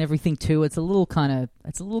space and everything too. It's a little kind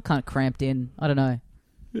of cramped in. I don't know.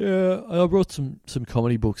 Yeah, I brought some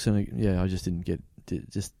comedy books and I just didn't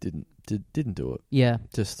do it. Yeah,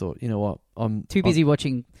 just thought, you know what, I'm too busy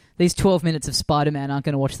watching these 12 minutes of Spider-Man. Aren't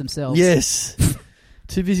going to watch themselves. Yes.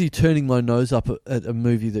 Too busy turning my nose up at a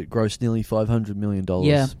movie that grossed nearly $500 million.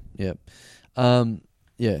 Yeah.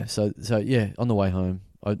 Yeah, so on the way home,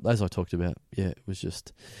 as I talked about, it was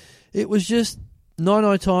just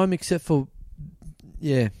night time, except for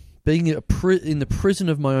being in the prison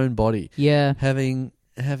of my own body. Yeah, having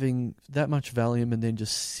that much Valium and then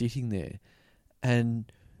just sitting there,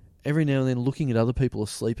 and every now and then looking at other people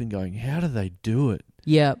asleep and going, how do they do it?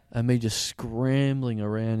 Yeah, and me just scrambling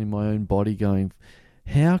around in my own body, going,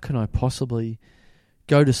 how can I possibly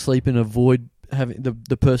go to sleep and avoid having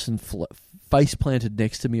the person face planted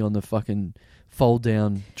next to me on the fucking fold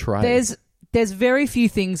down tray. There's very few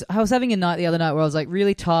things. I was having a night the other night where I was like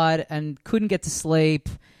really tired and couldn't get to sleep,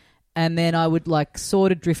 and then I would like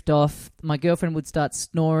sort of drift off. My girlfriend would start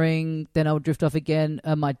snoring, then I would drift off again.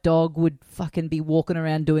 My dog would fucking be walking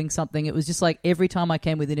around doing something. It was just like every time I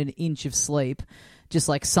came within an inch of sleep, just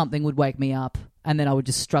like something would wake me up, and then I would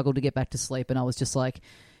just struggle to get back to sleep. And I was just like,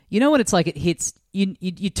 you know what it's like? It hits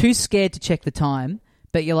you're too scared to check the time.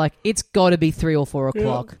 But you're like, it's got to be 3 or 4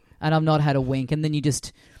 o'clock, and I've not had a wink. And then you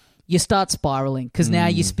start spiraling because now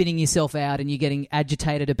you're spinning yourself out and you're getting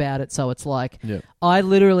agitated about it. So it's like, I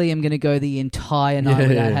literally am going to go the entire night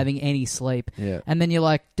without having any sleep. Yeah. And then you're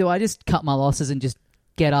like, do I just cut my losses and just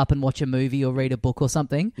get up and watch a movie or read a book or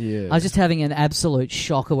something? Yeah. I was just having an absolute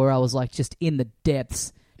shocker where I was like just in the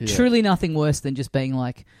depths. Yeah. Truly nothing worse than just being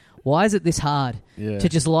like, why is it this hard to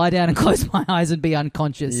just lie down and close my eyes and be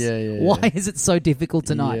unconscious? Why is it so difficult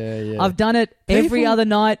tonight? I've done it every other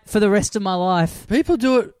night for the rest of my life. People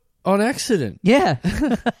do it on accident. Yeah.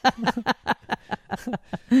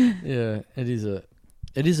 Yeah, it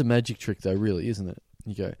is a magic trick though, really, isn't it?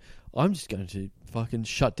 You go, I'm just going to fucking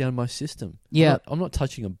shut down my system. Yeah. I'm not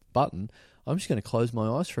touching a button. I'm just going to close my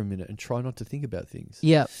eyes for a minute and try not to think about things.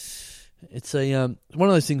 Yeah. It's one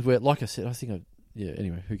of those things where, like I said,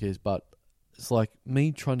 anyway, who cares? But it's like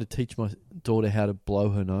me trying to teach my daughter how to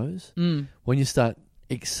blow her nose. When you start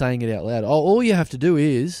saying it out loud, all you have to do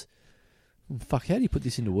is, fuck, how do you put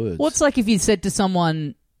this into words? Well, it's like if you said to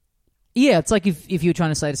someone, it's like if you were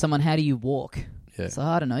trying to say to someone, how do you walk? Yeah. So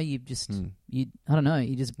I don't know, you just, I don't know,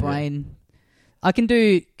 you just brain... Yeah. Can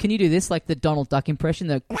you do this, like the Donald Duck impression?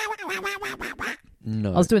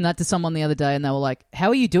 No. I was doing that to someone the other day and they were like, how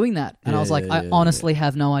are you doing that? And I was like, I honestly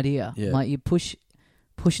have no idea. Yeah. Like you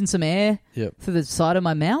pushing some air through the side of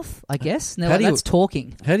my mouth, I guess. And they're like, that's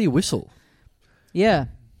talking. How do you whistle? Yeah.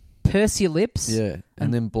 Purse your lips. Yeah.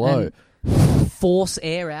 And then blow. And force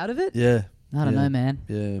air out of it. Yeah. I don't know, man.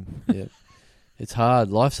 Yeah. It's hard.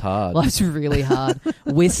 Life's hard. Life's really hard.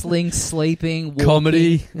 Whistling, sleeping, walking.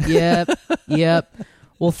 Comedy. Yep.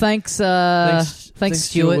 Well, thanks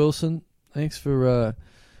Stuart Wilson. Thanks for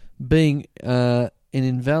being an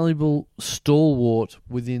invaluable stalwart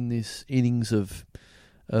within this innings of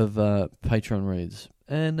Patreon reads.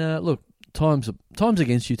 And look, time's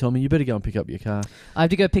against you, Tommy. You better go and pick up your car. I have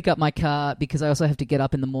to go pick up my car because I also have to get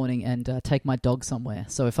up in the morning and take my dog somewhere.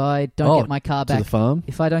 So if I don't get my car back to the farm,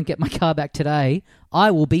 if I don't get my car back today,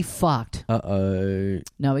 I will be fucked. Uh-oh.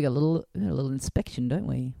 No, we got a little inspection, don't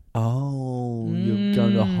we? Oh, you're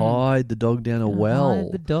going to hide the dog down a well.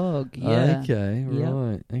 Hide the dog, yeah. Okay,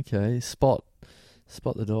 right. Okay, spot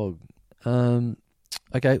the dog.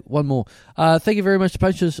 Okay, one more. Thank you very much to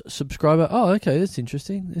Patreon subscriber. Oh, okay, that's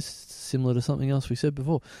interesting. This is similar to something else we said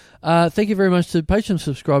before. Thank you very much to Patreon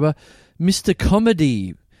subscriber, Mr.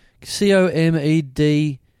 Comedy,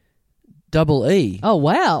 COMEDEE. Oh,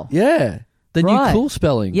 wow. Yeah. The new cool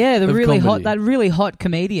spelling. Yeah, the really comedy. that really hot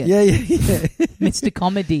comedian. Yeah. Mr.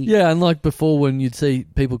 Comedy. Yeah, and like before when you'd see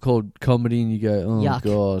people called comedy and you go, oh, yuck.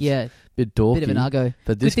 God. Yeah. Bit dorky. Bit of an uggo.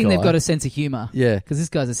 But this Good thing guy, they've got a sense of humour. Yeah. Because this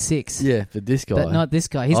guy's a 6. Yeah, but this guy. But not this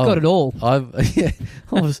guy. He's got it all.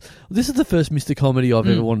 This is the first Mr. Comedy I've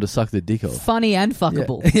ever wanted to suck the dick off. Funny and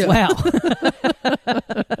fuckable. Yeah. Wow.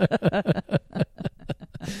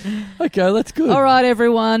 Okay, that's good. All right,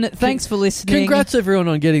 everyone. Thanks for listening. Congrats, everyone,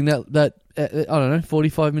 on getting that I don't know,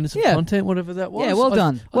 45 minutes of content, whatever that was. Yeah, well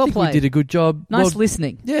done. I think played. we did a good job. Nice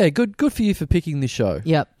listening. Yeah, good for you for picking this show.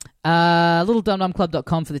 Yep.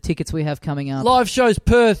 LittleDumDumClub.com for the tickets we have coming up. Live shows,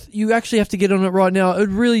 Perth. You actually have to get on it right now.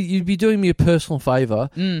 You'd be doing me a personal favour.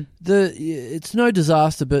 It's no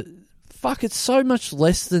disaster, but fuck, it's so much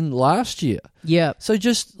less than last year. Yeah. So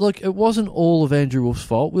just, look, it wasn't all of Andrew Wolf's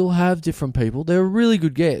fault. We'll have different people. They're really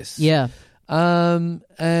good guests. Yeah. And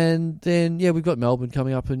then, we've got Melbourne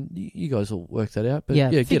coming up, and you guys will work that out. But,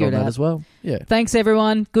 get on that as well. Yeah. Thanks,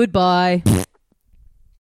 everyone. Goodbye.